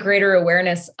 gain a greater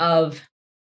awareness of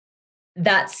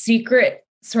that secret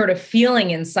sort of feeling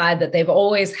inside that they've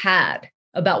always had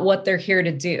about what they're here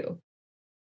to do.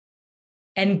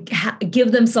 and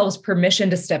give themselves permission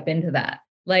to step into that.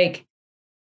 Like,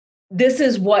 this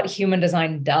is what human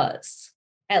design does,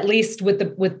 at least with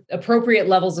appropriate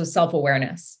levels of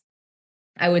self-awareness,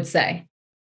 I would say.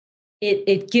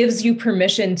 It gives you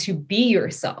permission to be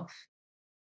yourself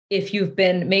if you've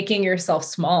been making yourself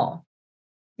small.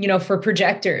 You know, for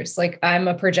projectors, like I'm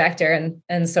a projector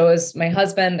and so is my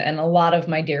husband and a lot of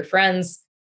my dear friends.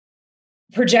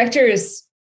 Projectors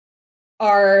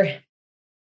are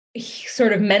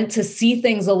sort of meant to see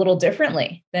things a little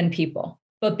differently than people.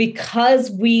 But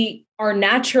because our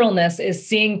naturalness is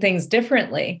seeing things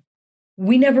differently,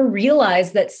 we never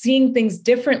realize that seeing things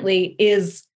differently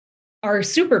is our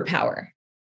superpower.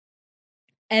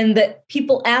 And that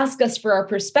people ask us for our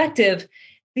perspective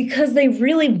because they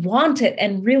really want it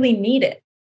and really need it.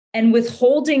 And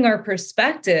withholding our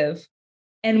perspective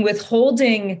and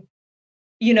withholding,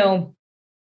 you know,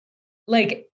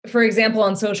 like, for example,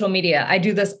 on social media, I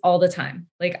do this all the time.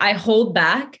 Like, I hold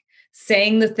back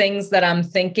saying the things that I'm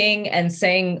thinking and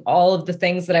saying all of the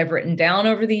things that I've written down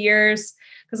over the years.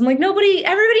 Because I'm like, everybody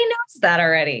knows that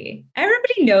already.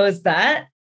 Everybody knows that.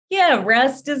 Yeah,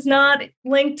 rest is not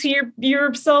linked to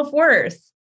your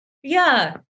self-worth.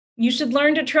 Yeah, you should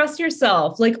learn to trust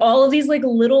yourself. Like, all of these like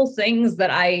little things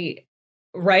that I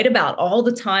write about all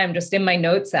the time, just in my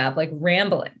notes app, like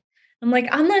rambling. I'm like,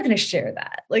 I'm not going to share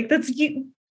that. Like, that's you.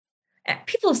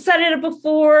 People have said it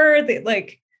before. They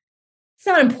like, it's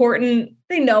not important.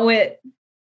 They know it.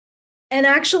 And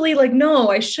actually, like, no,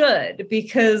 I should,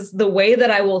 because the way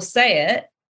that I will say it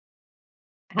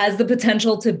has the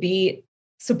potential to be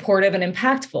supportive and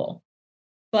impactful.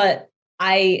 But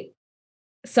I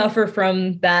suffer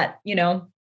from that, you know,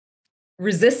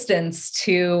 resistance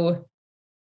to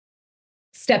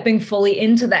stepping fully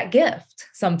into that gift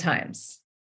sometimes,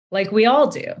 like we all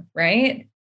do, right?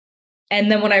 And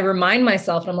then when I remind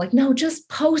myself, I'm like, no, just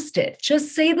post it.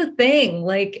 Just say the thing.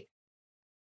 Like,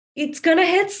 it's going to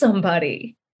hit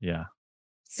somebody. Yeah.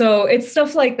 So it's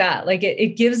stuff like that. Like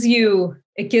it gives you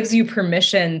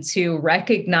permission to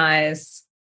recognize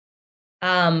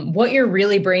what you're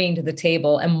really bringing to the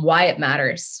table and why it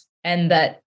matters. And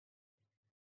that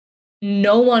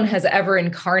no one has ever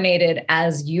incarnated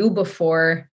as you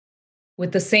before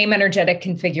with the same energetic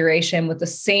configuration, with the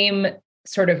same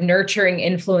sort of nurturing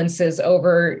influences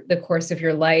over the course of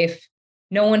your life.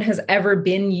 No one has ever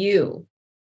been you,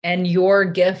 and your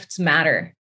gifts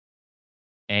matter.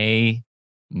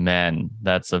 Amen.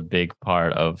 That's a big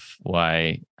part of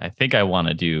why I think I want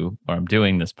to do, or I'm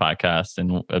doing this podcast,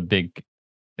 and a big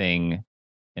thing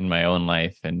in my own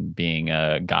life and being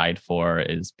a guide for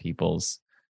is people's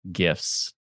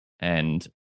gifts. And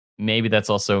maybe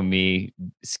that's also me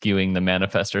skewing the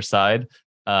manifester side,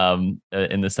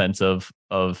 in the sense of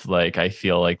like, I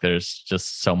feel like there's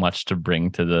just so much to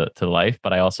bring to life,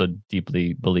 but I also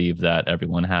deeply believe that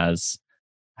everyone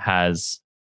has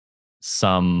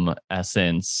some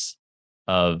essence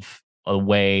of a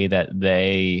way that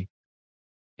they,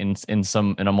 in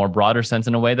a more broader sense,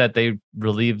 in a way that they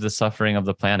relieve the suffering of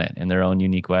the planet in their own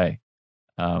unique way.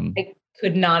 I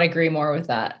could not agree more with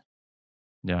that.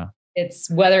 Yeah. It's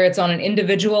whether it's on an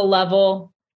individual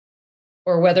level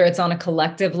or whether it's on a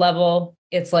collective level.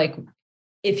 It's like,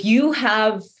 if you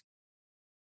have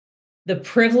the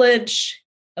privilege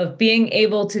of being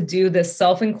able to do this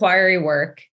self-inquiry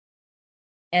work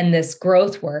and this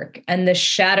growth work and this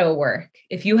shadow work,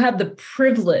 if you have the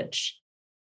privilege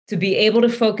to be able to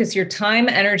focus your time,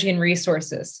 energy, and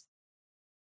resources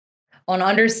on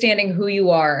understanding who you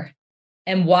are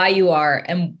and why you are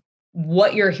and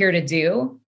what you're here to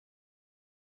do,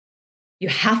 you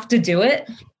have to do it,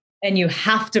 and you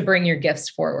have to bring your gifts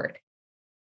forward,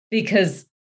 because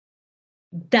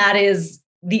that is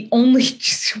the only,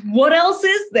 what else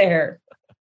is there?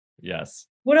 Yes.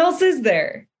 What else is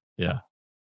there? Yeah.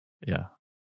 Yeah.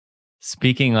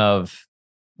 Speaking of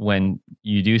when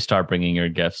you do start bringing your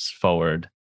gifts forward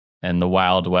and the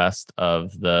wild west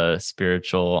of the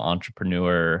spiritual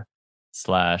entrepreneur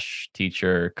 /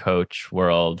 teacher coach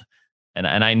world. And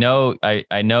I know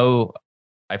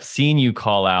I've seen you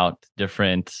call out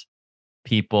different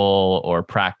people or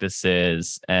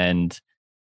practices, and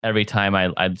every time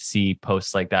I'd see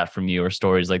posts like that from you or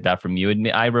stories like that from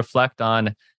you, I reflect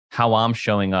on how I'm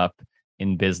showing up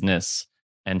in business.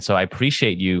 And so I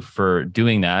appreciate you for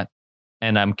doing that.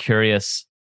 And I'm curious,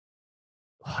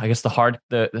 I guess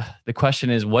the question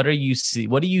is, what do you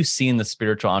see in the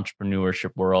spiritual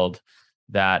entrepreneurship world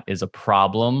that is a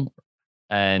problem?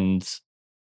 And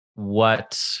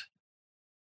let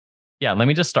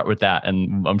me just start with that.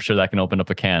 And I'm sure that can open up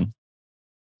a can.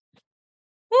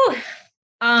 Whew.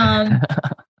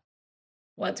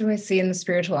 What do I see in the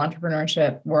spiritual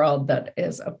entrepreneurship world that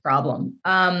is a problem?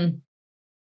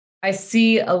 I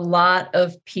see a lot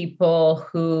of people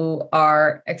who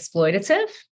are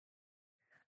exploitative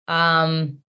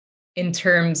in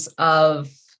terms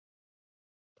of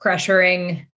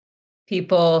pressuring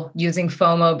people using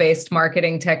FOMO-based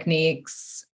marketing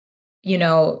techniques,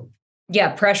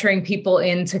 pressuring people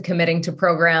into committing to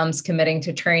programs, committing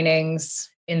to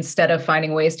trainings instead of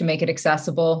finding ways to make it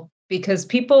accessible. Because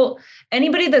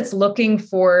anybody that's looking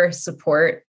for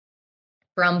support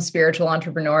from spiritual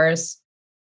entrepreneurs,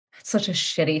 it's such a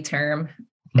shitty term.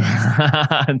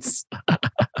 It's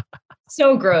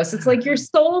so gross. It's like your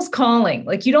soul's calling.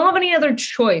 Like you don't have any other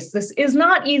choice. This is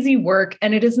not easy work,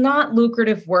 and it is not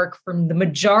lucrative work for the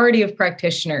majority of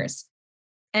practitioners.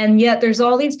 And yet there's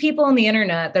all these people on the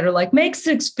internet that are like, make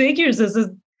six figures.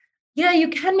 Yeah, you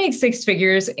can make six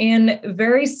figures in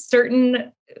very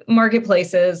certain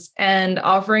marketplaces and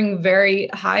offering very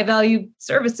high value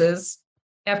services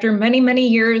after many, many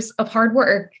years of hard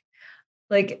work.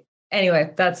 Like,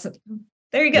 anyway, there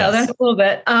you go. Yes. That's a little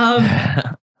bit.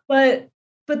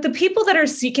 But the people that are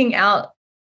seeking out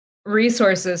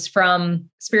resources from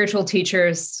spiritual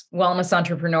teachers, wellness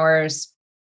entrepreneurs,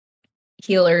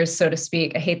 healers, so to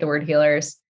speak, I hate the word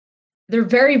healers. They're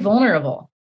very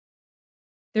vulnerable.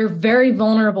 They're very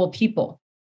vulnerable people.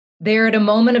 They're at a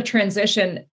moment of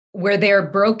transition where they are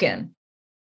broken.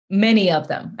 Many of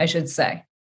them, I should say,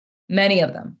 many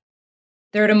of them.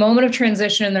 They're at a moment of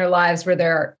transition in their lives where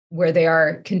they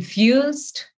are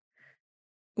confused,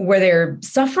 where they're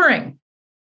suffering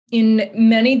in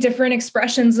many different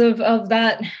expressions of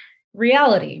that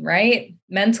reality, right?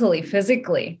 Mentally,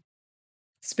 physically,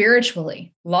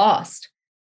 spiritually, lost.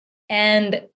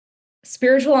 And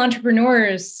spiritual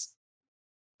entrepreneurs,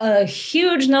 a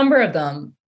huge number of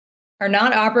them are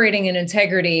not operating in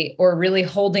integrity or really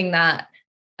holding that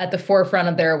at the forefront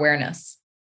of their awareness.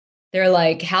 They're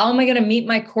like, how am I going to meet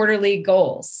my quarterly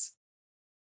goals?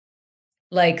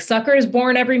 Like, suckers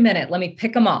born every minute. Let me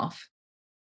pick them off.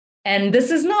 And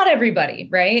this is not everybody,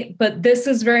 right? But this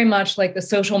is very much like the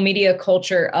social media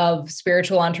culture of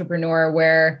spiritual entrepreneur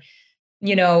where,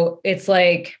 it's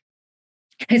like,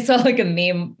 I saw like a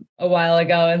meme a while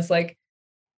ago. And it's like,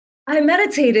 I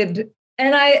meditated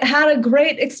and I had a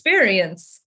great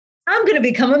experience. I'm going to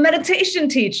become a meditation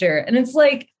teacher. And it's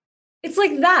like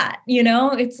that,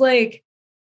 it's like,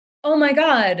 oh my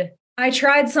God, I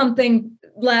tried something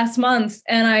last month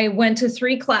and I went to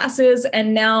 3 classes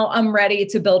and now I'm ready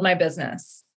to build my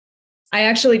business. I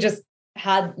actually just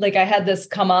had this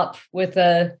come up with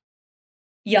a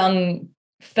young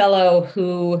fellow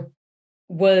who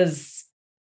was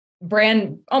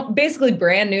basically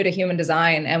brand new to human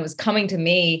design and was coming to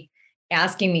me,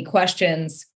 asking me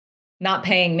questions, not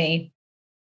paying me.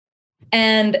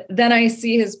 And then I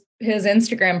see his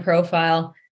Instagram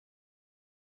profile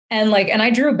and I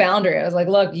drew a boundary. I was like,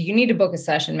 look, you need to book a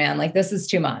session, man. Like, this is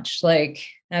too much. Like,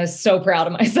 I was so proud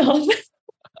of myself.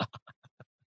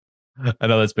 I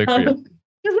know that's big for you.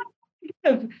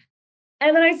 And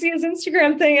then I see his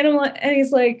Instagram thing and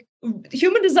he's like,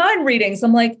 human design readings.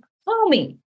 I'm like,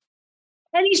 homie.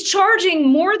 And he's charging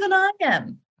more than I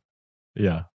am.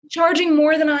 Yeah. Charging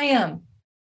more than I am.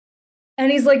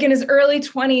 And he's like in his early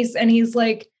 20s and he's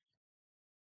like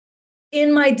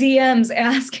in my DMs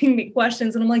asking me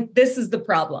questions. And I'm like, this is the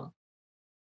problem.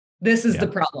 This is the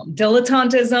problem.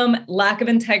 Dilettantism, lack of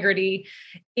integrity,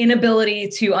 inability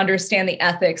to understand the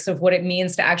ethics of what it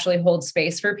means to actually hold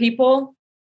space for people.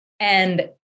 And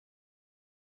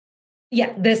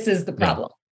this is the problem.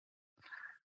 Yeah.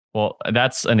 Well,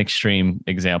 that's an extreme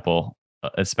example,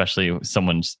 especially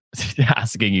someone's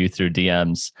asking you through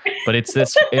DMs. But it's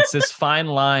this fine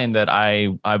line that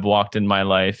I've walked in my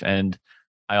life, and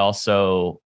I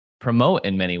also promote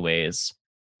in many ways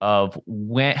of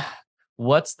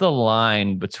what's the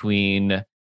line between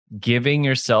giving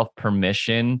yourself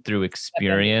permission through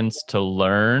experience to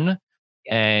learn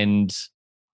and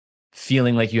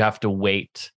feeling like you have to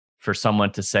wait for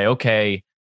someone to say, okay,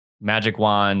 magic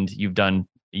wand, you've done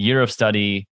a year of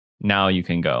study, now you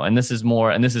can go. And this is,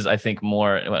 I think,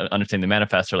 more understanding the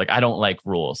manifestor. Like, I don't like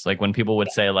rules. Like when people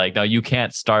would say like, no, you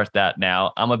can't start that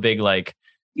now. I'm a big like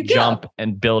jump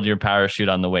and build your parachute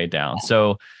on the way down.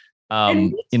 So,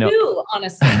 and me too,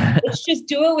 honestly, let's just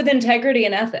do it with integrity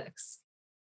and ethics.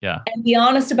 Yeah. And be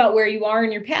honest about where you are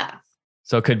in your path.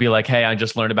 So it could be like, hey, I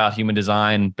just learned about human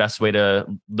design. Best way to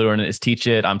learn it is teach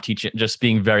it. I'm teaching, just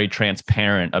being very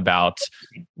transparent about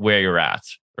where you're at.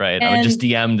 Right. I would just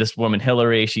DM this woman,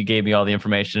 Hilary. She gave me all the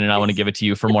information and I want to give it to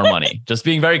you for more money. Just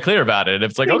being very clear about it.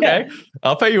 It's like, okay,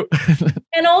 I'll pay you.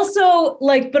 And also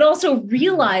but also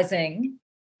realizing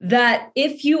that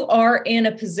if you are in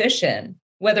a position,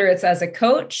 whether it's as a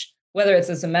coach, whether it's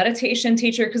as a meditation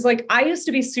teacher, because like I used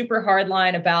to be super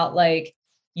hardline about like,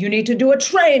 you need to do a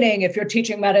training if you're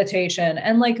teaching meditation.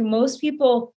 And like most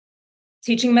people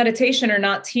teaching meditation are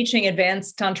not teaching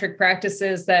advanced tantric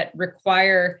practices that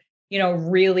require,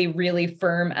 really, really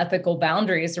firm ethical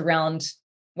boundaries around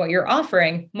what you're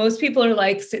offering. Most people are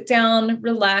like, sit down,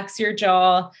 relax your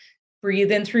jaw,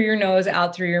 breathe in through your nose,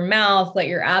 out through your mouth, let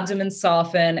your abdomen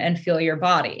soften and feel your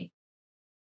body.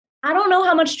 I don't know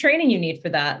how much training you need for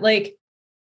that. Like,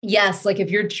 yes, like if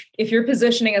you're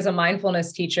positioning as a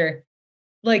mindfulness teacher,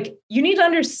 like you need to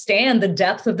understand the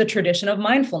depth of the tradition of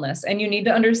mindfulness and you need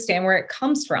to understand where it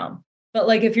comes from. But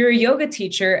like if you're a yoga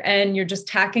teacher and you're just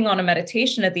tacking on a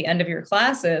meditation at the end of your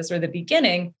classes or the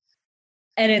beginning,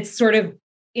 and it's sort of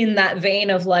in that vein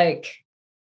of like,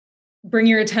 bring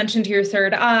your attention to your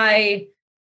third eye,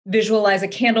 visualize a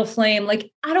candle flame.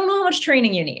 Like, I don't know how much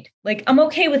training you need. Like, I'm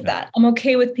okay with that. I'm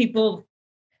okay with people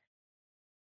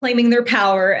claiming their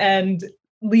power and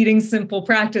leading simple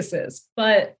practices.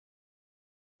 But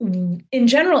in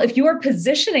general, if you are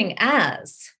positioning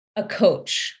as a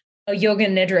coach, a yoga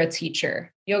nidra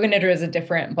teacher, yoga nidra is a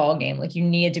different ballgame. Like you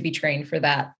need to be trained for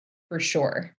that for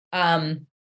sure.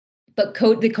 But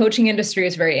the coaching industry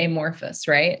is very amorphous,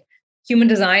 right? Human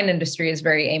design industry is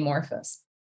very amorphous.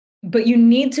 But you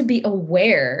need to be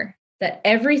aware that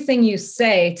everything you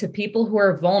say to people who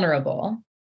are vulnerable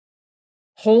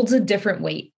holds a different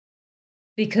weight.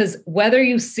 Because whether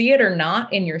you see it or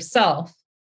not in yourself,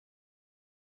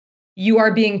 you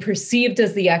are being perceived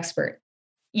as the expert.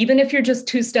 Even if you're just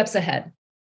 2 steps ahead,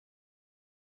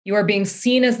 you are being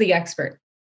seen as the expert.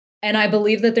 And I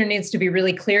believe that there needs to be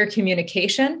really clear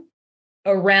communication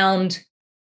around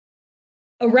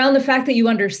the fact that you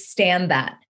understand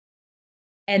that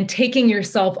and taking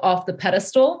yourself off the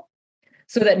pedestal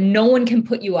so that no one can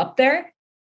put you up there,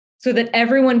 so that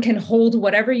everyone can hold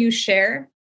whatever you share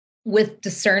with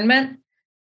discernment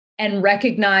and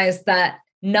recognize that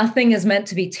nothing is meant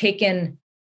to be taken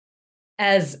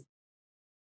as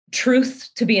truth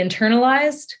to be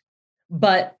internalized,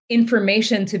 but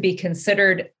information to be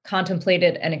considered,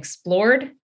 contemplated, and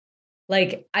explored.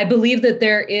 Like, I believe that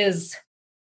there is,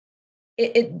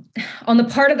 on the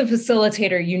part of the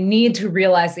facilitator, you need to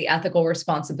realize the ethical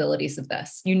responsibilities of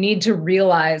this. You need to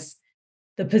realize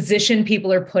the position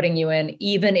people are putting you in,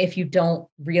 even if you don't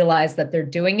realize that they're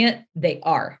doing it, they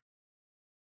are.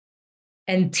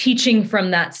 And teaching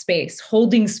from that space,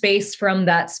 holding space from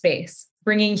that space,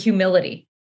 bringing humility,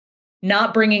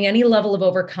 not bringing any level of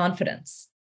overconfidence,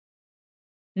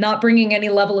 not bringing any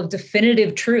level of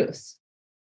definitive truth.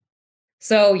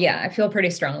 So yeah, I feel pretty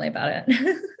strongly about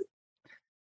it.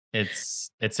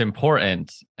 It's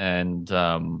important, and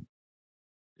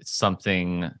it's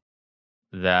something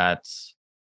that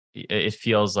it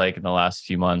feels like in the last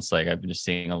few months, like I've been just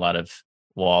seeing a lot of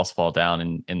walls fall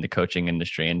down in the coaching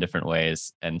industry in different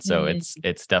ways. And so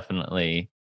it's definitely,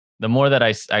 the more that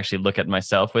I actually look at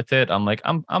myself with it, I'm like,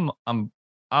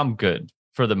 I'm good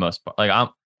for the most part. Like I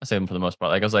say for the most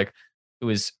part, like I was like, it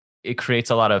was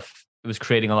creating a lot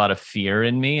of fear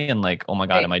in me and like, oh my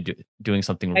God, am I doing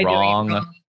something wrong?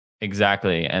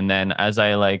 Exactly. And then as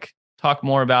I like talk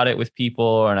more about it with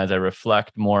people and as I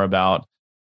reflect more about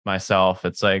myself,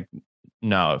 it's like,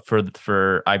 no,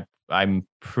 I'm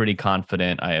pretty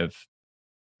confident I have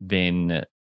been,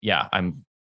 I'm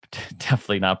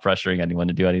definitely not pressuring anyone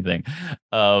to do anything.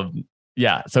 So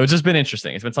it's just been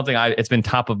interesting. It's been something it's been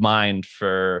top of mind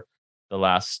for the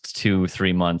last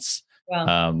 2-3 months.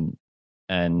 Wow.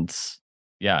 And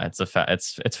yeah,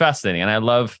 it's fascinating. And I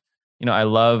love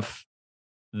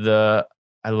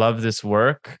this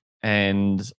work,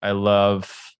 and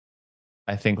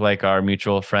I think like our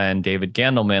mutual friend, David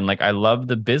Gandelman, like I love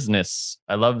the business.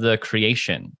 I love the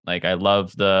creation. Like I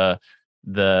love the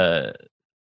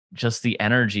just the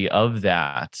energy of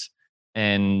that.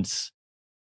 And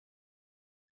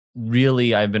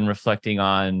really, I've been reflecting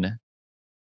on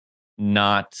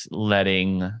not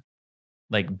letting,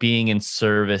 like being in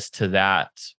service to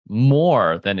that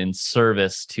more than in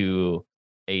service to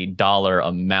a dollar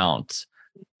amount.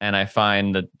 And I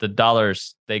find that the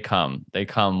dollars, they come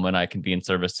when I can be in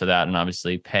service to that and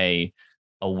obviously pay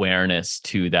awareness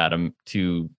to that,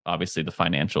 to obviously the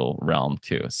financial realm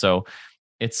too. So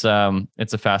it's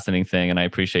a fascinating thing. And I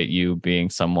appreciate you being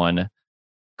someone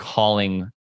calling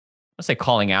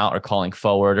out or calling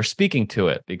forward or speaking to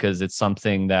it, because it's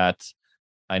something that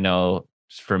I know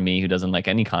for me, who doesn't like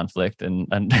any conflict, and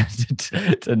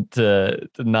to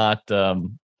not,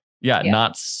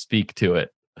 not speak to it.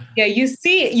 Yeah, you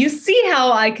see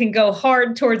how I can go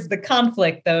hard towards the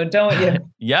conflict though, don't you?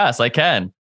 Yes, I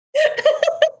can.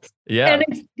 Yeah.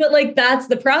 But like, that's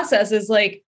the process, is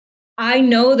like, I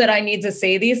know that I need to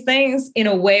say these things in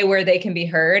a way where they can be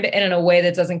heard, and in a way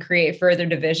that doesn't create further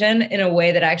division, in a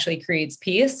way that actually creates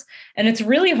peace. And it's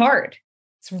really hard.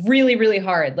 It's really, really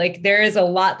hard. Like, there is a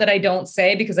lot that I don't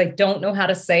say because I don't know how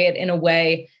to say it in a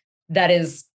way that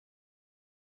is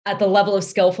at the level of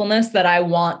skillfulness that I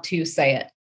want to say it.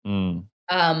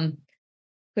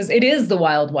 Because it is the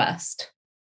Wild West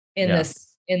in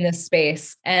this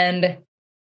space. And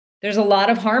there's a lot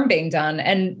of harm being done.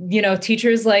 And, you know,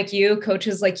 teachers like you,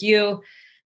 coaches like you,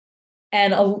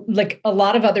 and a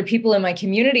lot of other people in my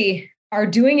community are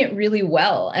doing it really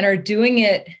well, and are doing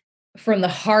it from the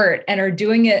heart, and are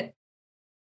doing it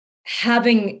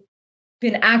having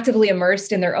been actively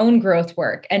immersed in their own growth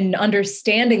work and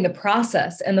understanding the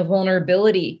process and the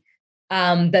vulnerability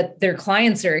that their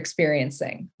clients are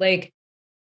experiencing. Like,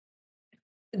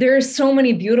 there are so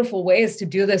many beautiful ways to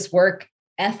do this work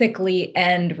ethically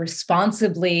and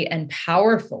responsibly and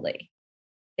powerfully.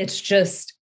 It's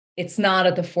just, it's not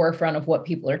at the forefront of what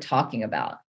people are talking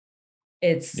about.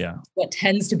 It's what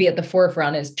tends to be at the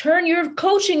forefront is turn your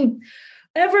coaching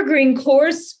evergreen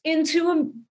course into a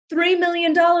 $3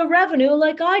 million revenue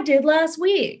like I did last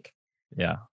week.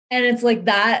 Yeah. And it's like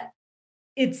that.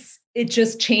 It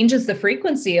just changes the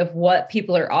frequency of what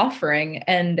people are offering.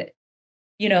 And,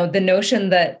 you know, the notion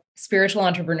that spiritual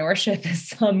entrepreneurship is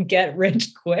some get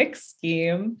rich quick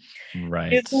scheme,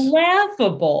 right, is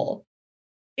laughable.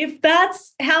 If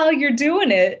that's how you're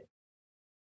doing it,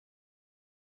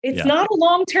 it's not a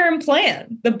long-term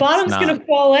plan. The bottom's going to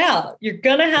fall out. You're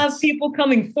going to have people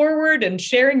coming forward and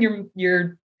sharing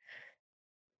your.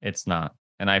 It's not.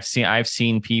 And I've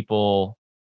seen people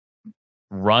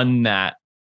run that.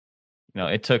 You know,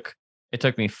 it took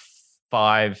me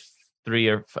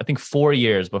 4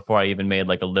 years before I even made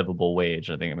like a livable wage.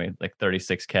 I think I made like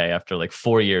 $36,000 after like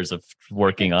 4 years of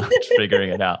working on figuring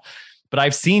it out. But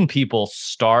I've seen people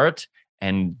start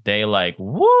and they like,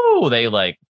 woo, they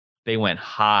went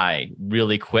high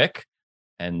really quick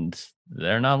and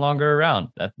they're no longer around.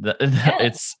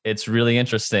 It's really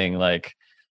interesting. Like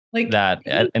that.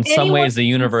 In some ways, the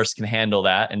universe can handle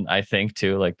that. And I think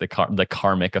too, like the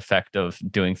karmic effect of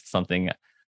doing something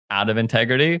out of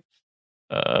integrity.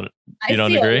 You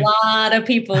don't agree? A lot of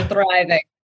people thriving.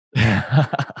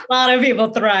 A lot of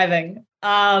people thriving.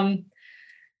 I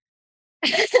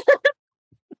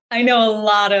know a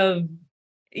lot of,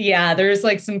 there's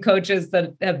like some coaches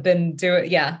that have been doing,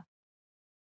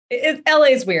 LA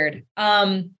is weird.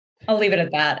 I'll leave it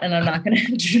at that. And I'm not going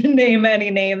to name any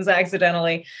names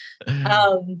accidentally.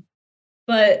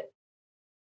 But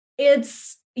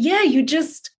it's,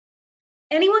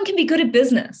 anyone can be good at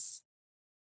business.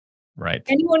 Right.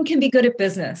 Anyone can be good at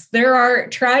business. There are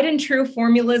tried and true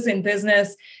formulas in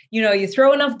business. You know, you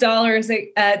throw enough dollars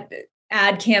at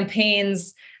ad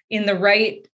campaigns in the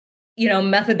right,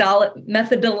 methodological.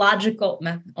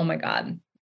 Oh my God.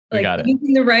 Like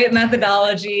using the right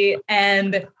methodology,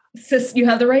 and you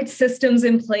have the right systems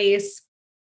in place,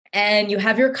 and you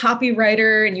have your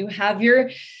copywriter, and you have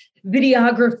your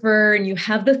videographer, and you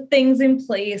have the things in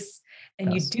place,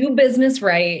 and you do business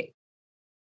right.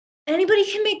 Anybody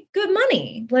can make good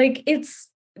money. Like,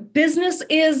 business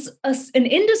is an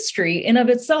industry in of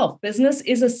itself. Business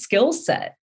is a skill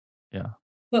set. Yeah.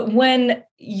 But when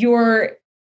you're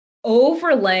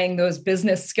overlaying those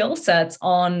business skill sets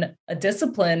on a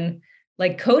discipline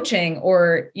like coaching,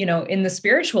 or, in the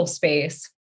spiritual space,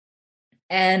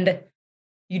 and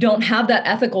you don't have that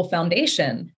ethical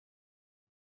foundation,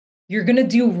 you're going to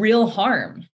do real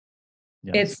harm.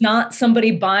 Yes. It's not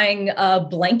somebody buying a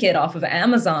blanket off of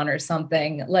Amazon or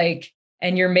something, like,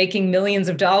 and you're making millions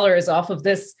of dollars off of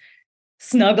this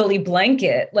snuggly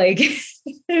blanket, like,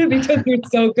 because you're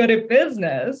so good at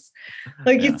business.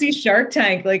 Like, you see Shark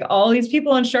Tank, like all these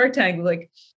people on Shark Tank, like,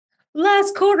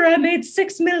 last quarter I made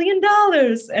 $6 million.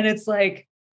 And it's like,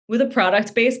 with a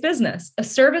product-based business, a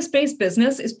service-based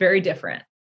business is very different.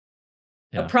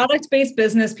 A product-based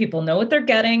business, people know what they're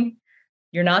getting.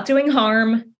 You're not doing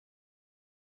harm.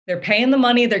 They're paying the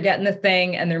money, they're getting the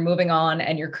thing, and they're moving on,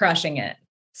 and you're crushing it.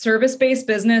 Service-based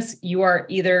business, you are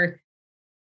either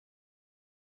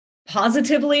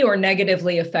positively or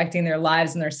negatively affecting their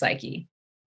lives and their psyche.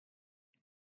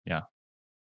 Yeah.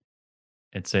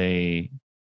 It's a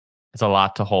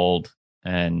lot to hold.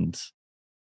 And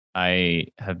I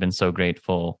have been so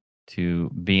grateful to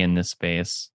be in this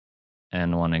space,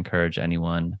 and want to encourage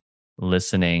anyone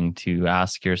listening to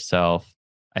ask yourself.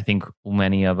 I think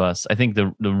many of us,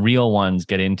 the real ones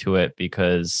get into it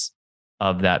because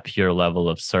of that pure level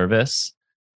of service,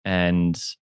 and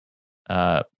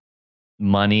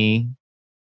money,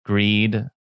 greed.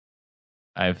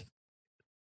 I've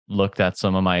looked at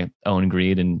some of my own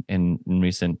greed in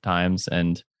recent times,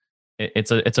 and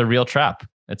it's a real trap.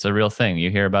 It's a real thing. You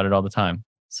hear about it all the time.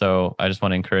 So I just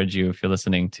want to encourage you, if you're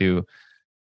listening, to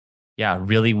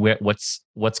really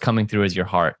what's coming through is your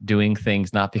heart, doing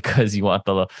things not because you want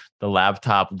the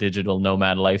laptop digital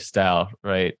nomad lifestyle,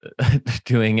 right?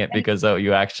 Doing it because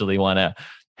you actually want to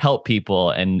help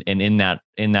people, and in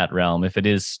that realm, if it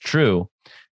is true.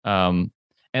 And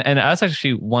that's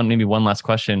actually one last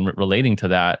question relating to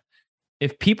that.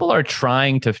 If people are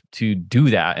trying to do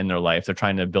that in their life, they're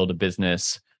trying to build a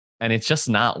business and it's just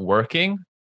not working,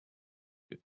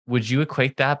 would you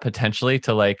equate that potentially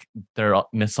to like they're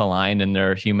misaligned in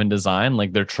their human design?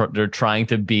 Like they're trying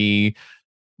to be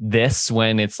this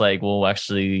when it's like, well,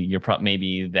 actually you're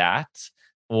maybe that,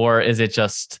 or is it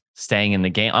just staying in the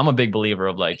game? I'm a big believer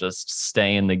of like, just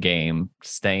stay in the game.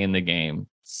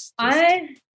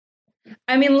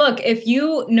 I mean, look, if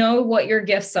you know what your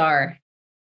gifts are,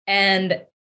 and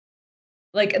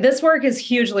like this work is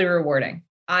hugely rewarding.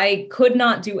 I could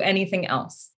not do anything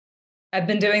else. I've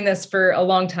been doing this for a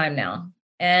long time now.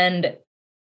 And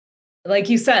like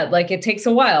you said, like it takes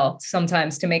a while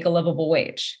sometimes to make a livable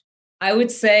wage. I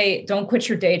would say don't quit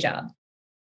your day job.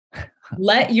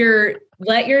 Let your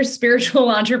spiritual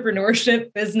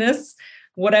entrepreneurship business,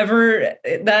 whatever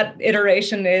that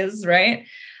iteration is, right?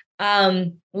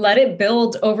 Let it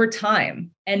build over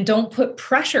time, and don't put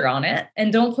pressure on it,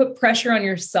 and don't put pressure on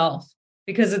yourself,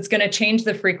 because it's going to change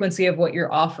the frequency of what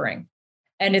you're offering.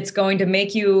 And it's going to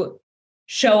make you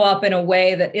show up in a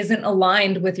way that isn't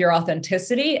aligned with your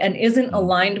authenticity and isn't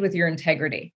aligned with your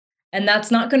integrity. And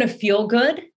that's not going to feel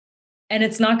good. And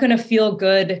it's not going to feel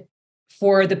good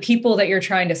for the people that you're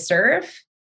trying to serve.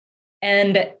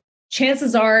 And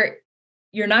chances are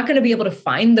you're not going to be able to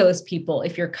find those people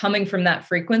if you're coming from that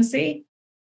frequency,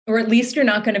 or at least you're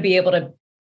not going to be able to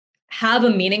have a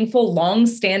meaningful,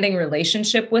 long-standing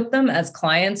relationship with them as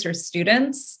clients or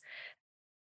students,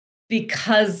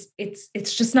 because it's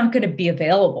just not going to be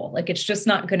available. Like it's just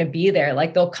not going to be there.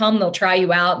 Like they'll come, they'll try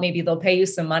you out, maybe they'll pay you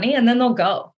some money, and then they'll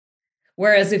go.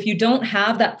 Whereas if you don't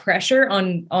have that pressure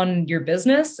on your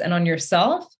business and on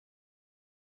yourself,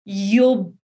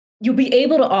 you'll be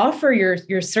able to offer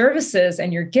your services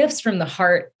and your gifts from the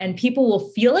heart, and people will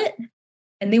feel it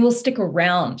and they will stick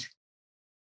around.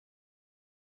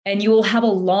 And you will have a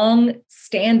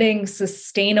long-standing,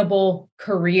 sustainable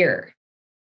career,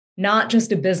 not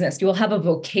just a business. You will have a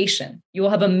vocation. You will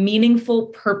have a meaningful,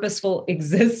 purposeful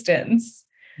existence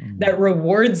that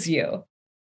rewards you.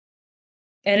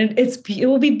 And it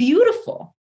will be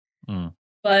beautiful.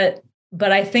 But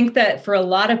I think that for a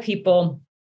lot of people,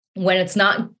 when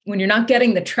you're not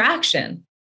getting the traction,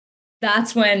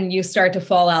 that's when you start to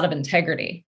fall out of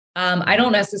integrity. I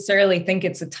don't necessarily think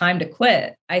it's a time to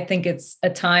quit. I think it's a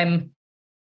time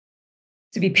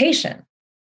to be patient.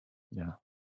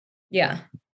 Yeah.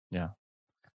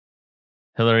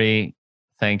 Hilary,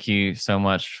 thank you so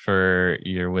much for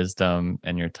your wisdom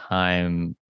and your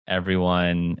time.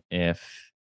 Everyone,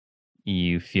 if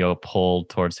you feel pulled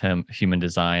towards human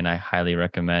design, I highly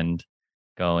recommend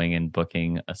going and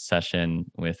booking a session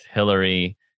with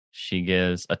Hilary. She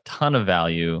gives a ton of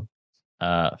value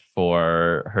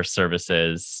for her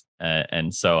services.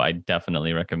 And so I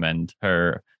definitely recommend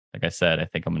her. Like I said, I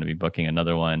think I'm going to be booking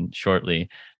another one shortly.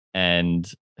 And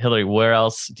Hilary, where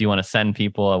else do you want to send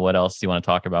people? What else do you want to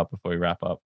talk about before we wrap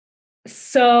up?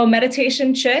 So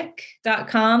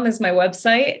meditationchick.com is my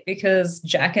website, because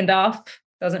Jackendoff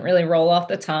doesn't really roll off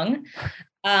the tongue.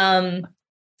 So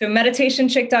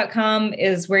meditationchick.com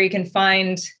is where you can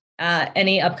find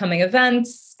any upcoming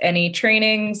events, any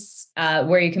trainings,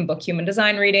 where you can book human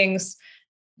design readings.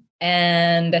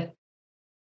 And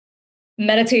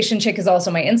Meditation Chick is also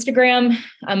my Instagram.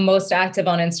 I'm most active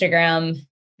on Instagram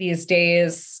these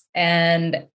days,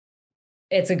 and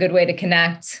it's a good way to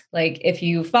connect. Like if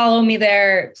you follow me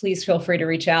there, please feel free to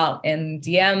reach out in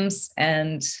DMs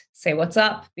and say what's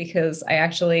up, because I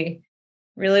actually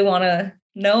really want to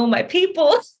know my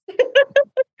people.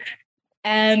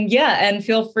 And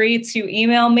feel free to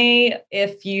email me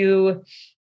if you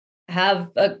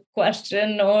have a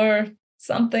question or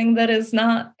something that is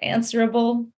not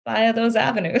answerable via those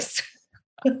avenues.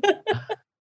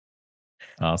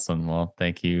 Awesome. Well,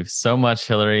 thank you so much,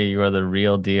 Hilary. You are the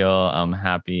real deal. I'm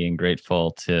happy and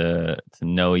grateful to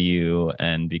know you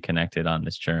and be connected on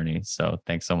this journey. So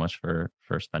thanks so much for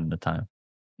spending the time.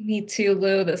 Me too,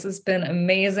 Lou. This has been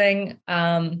amazing.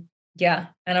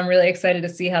 And I'm really excited to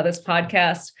see how this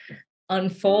podcast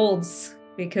unfolds,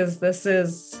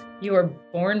 because you are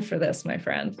born for this, my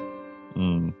friend.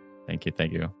 Thank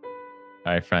you. All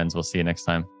right, friends, we'll see you next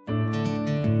time.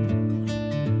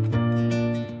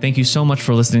 Thank you so much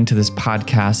for listening to this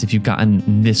podcast. If you've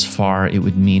gotten this far, it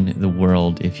would mean the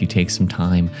world if you take some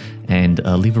time and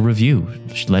leave a review.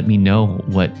 Let me know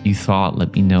what you thought.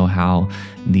 Let me know how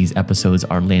these episodes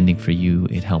are landing for you.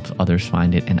 It helps others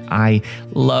find it. And I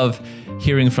love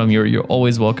hearing from you. You're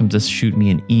always welcome to shoot me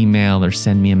an email or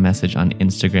send me a message on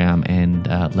Instagram and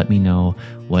let me know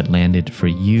what landed for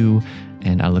you.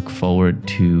 And I look forward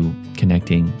to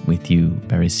connecting with you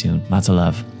very soon. Lots of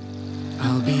love.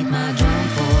 I'll beat my drum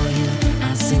for you,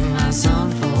 I'll sing my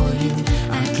song for you,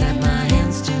 I'll clap my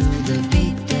hands to the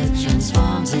beat that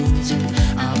transforms into.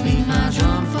 I'll beat my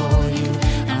drum for you,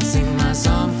 I'll sing my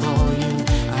song for you,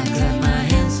 I'll clap my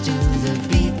hands to the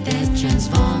beat that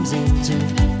transforms into.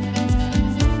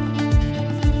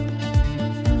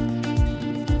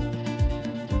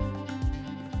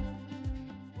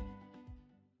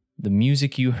 The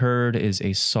music you heard is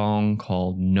a song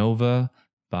called Nova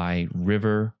by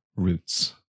River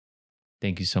Roots.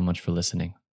 Thank you so much for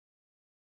listening.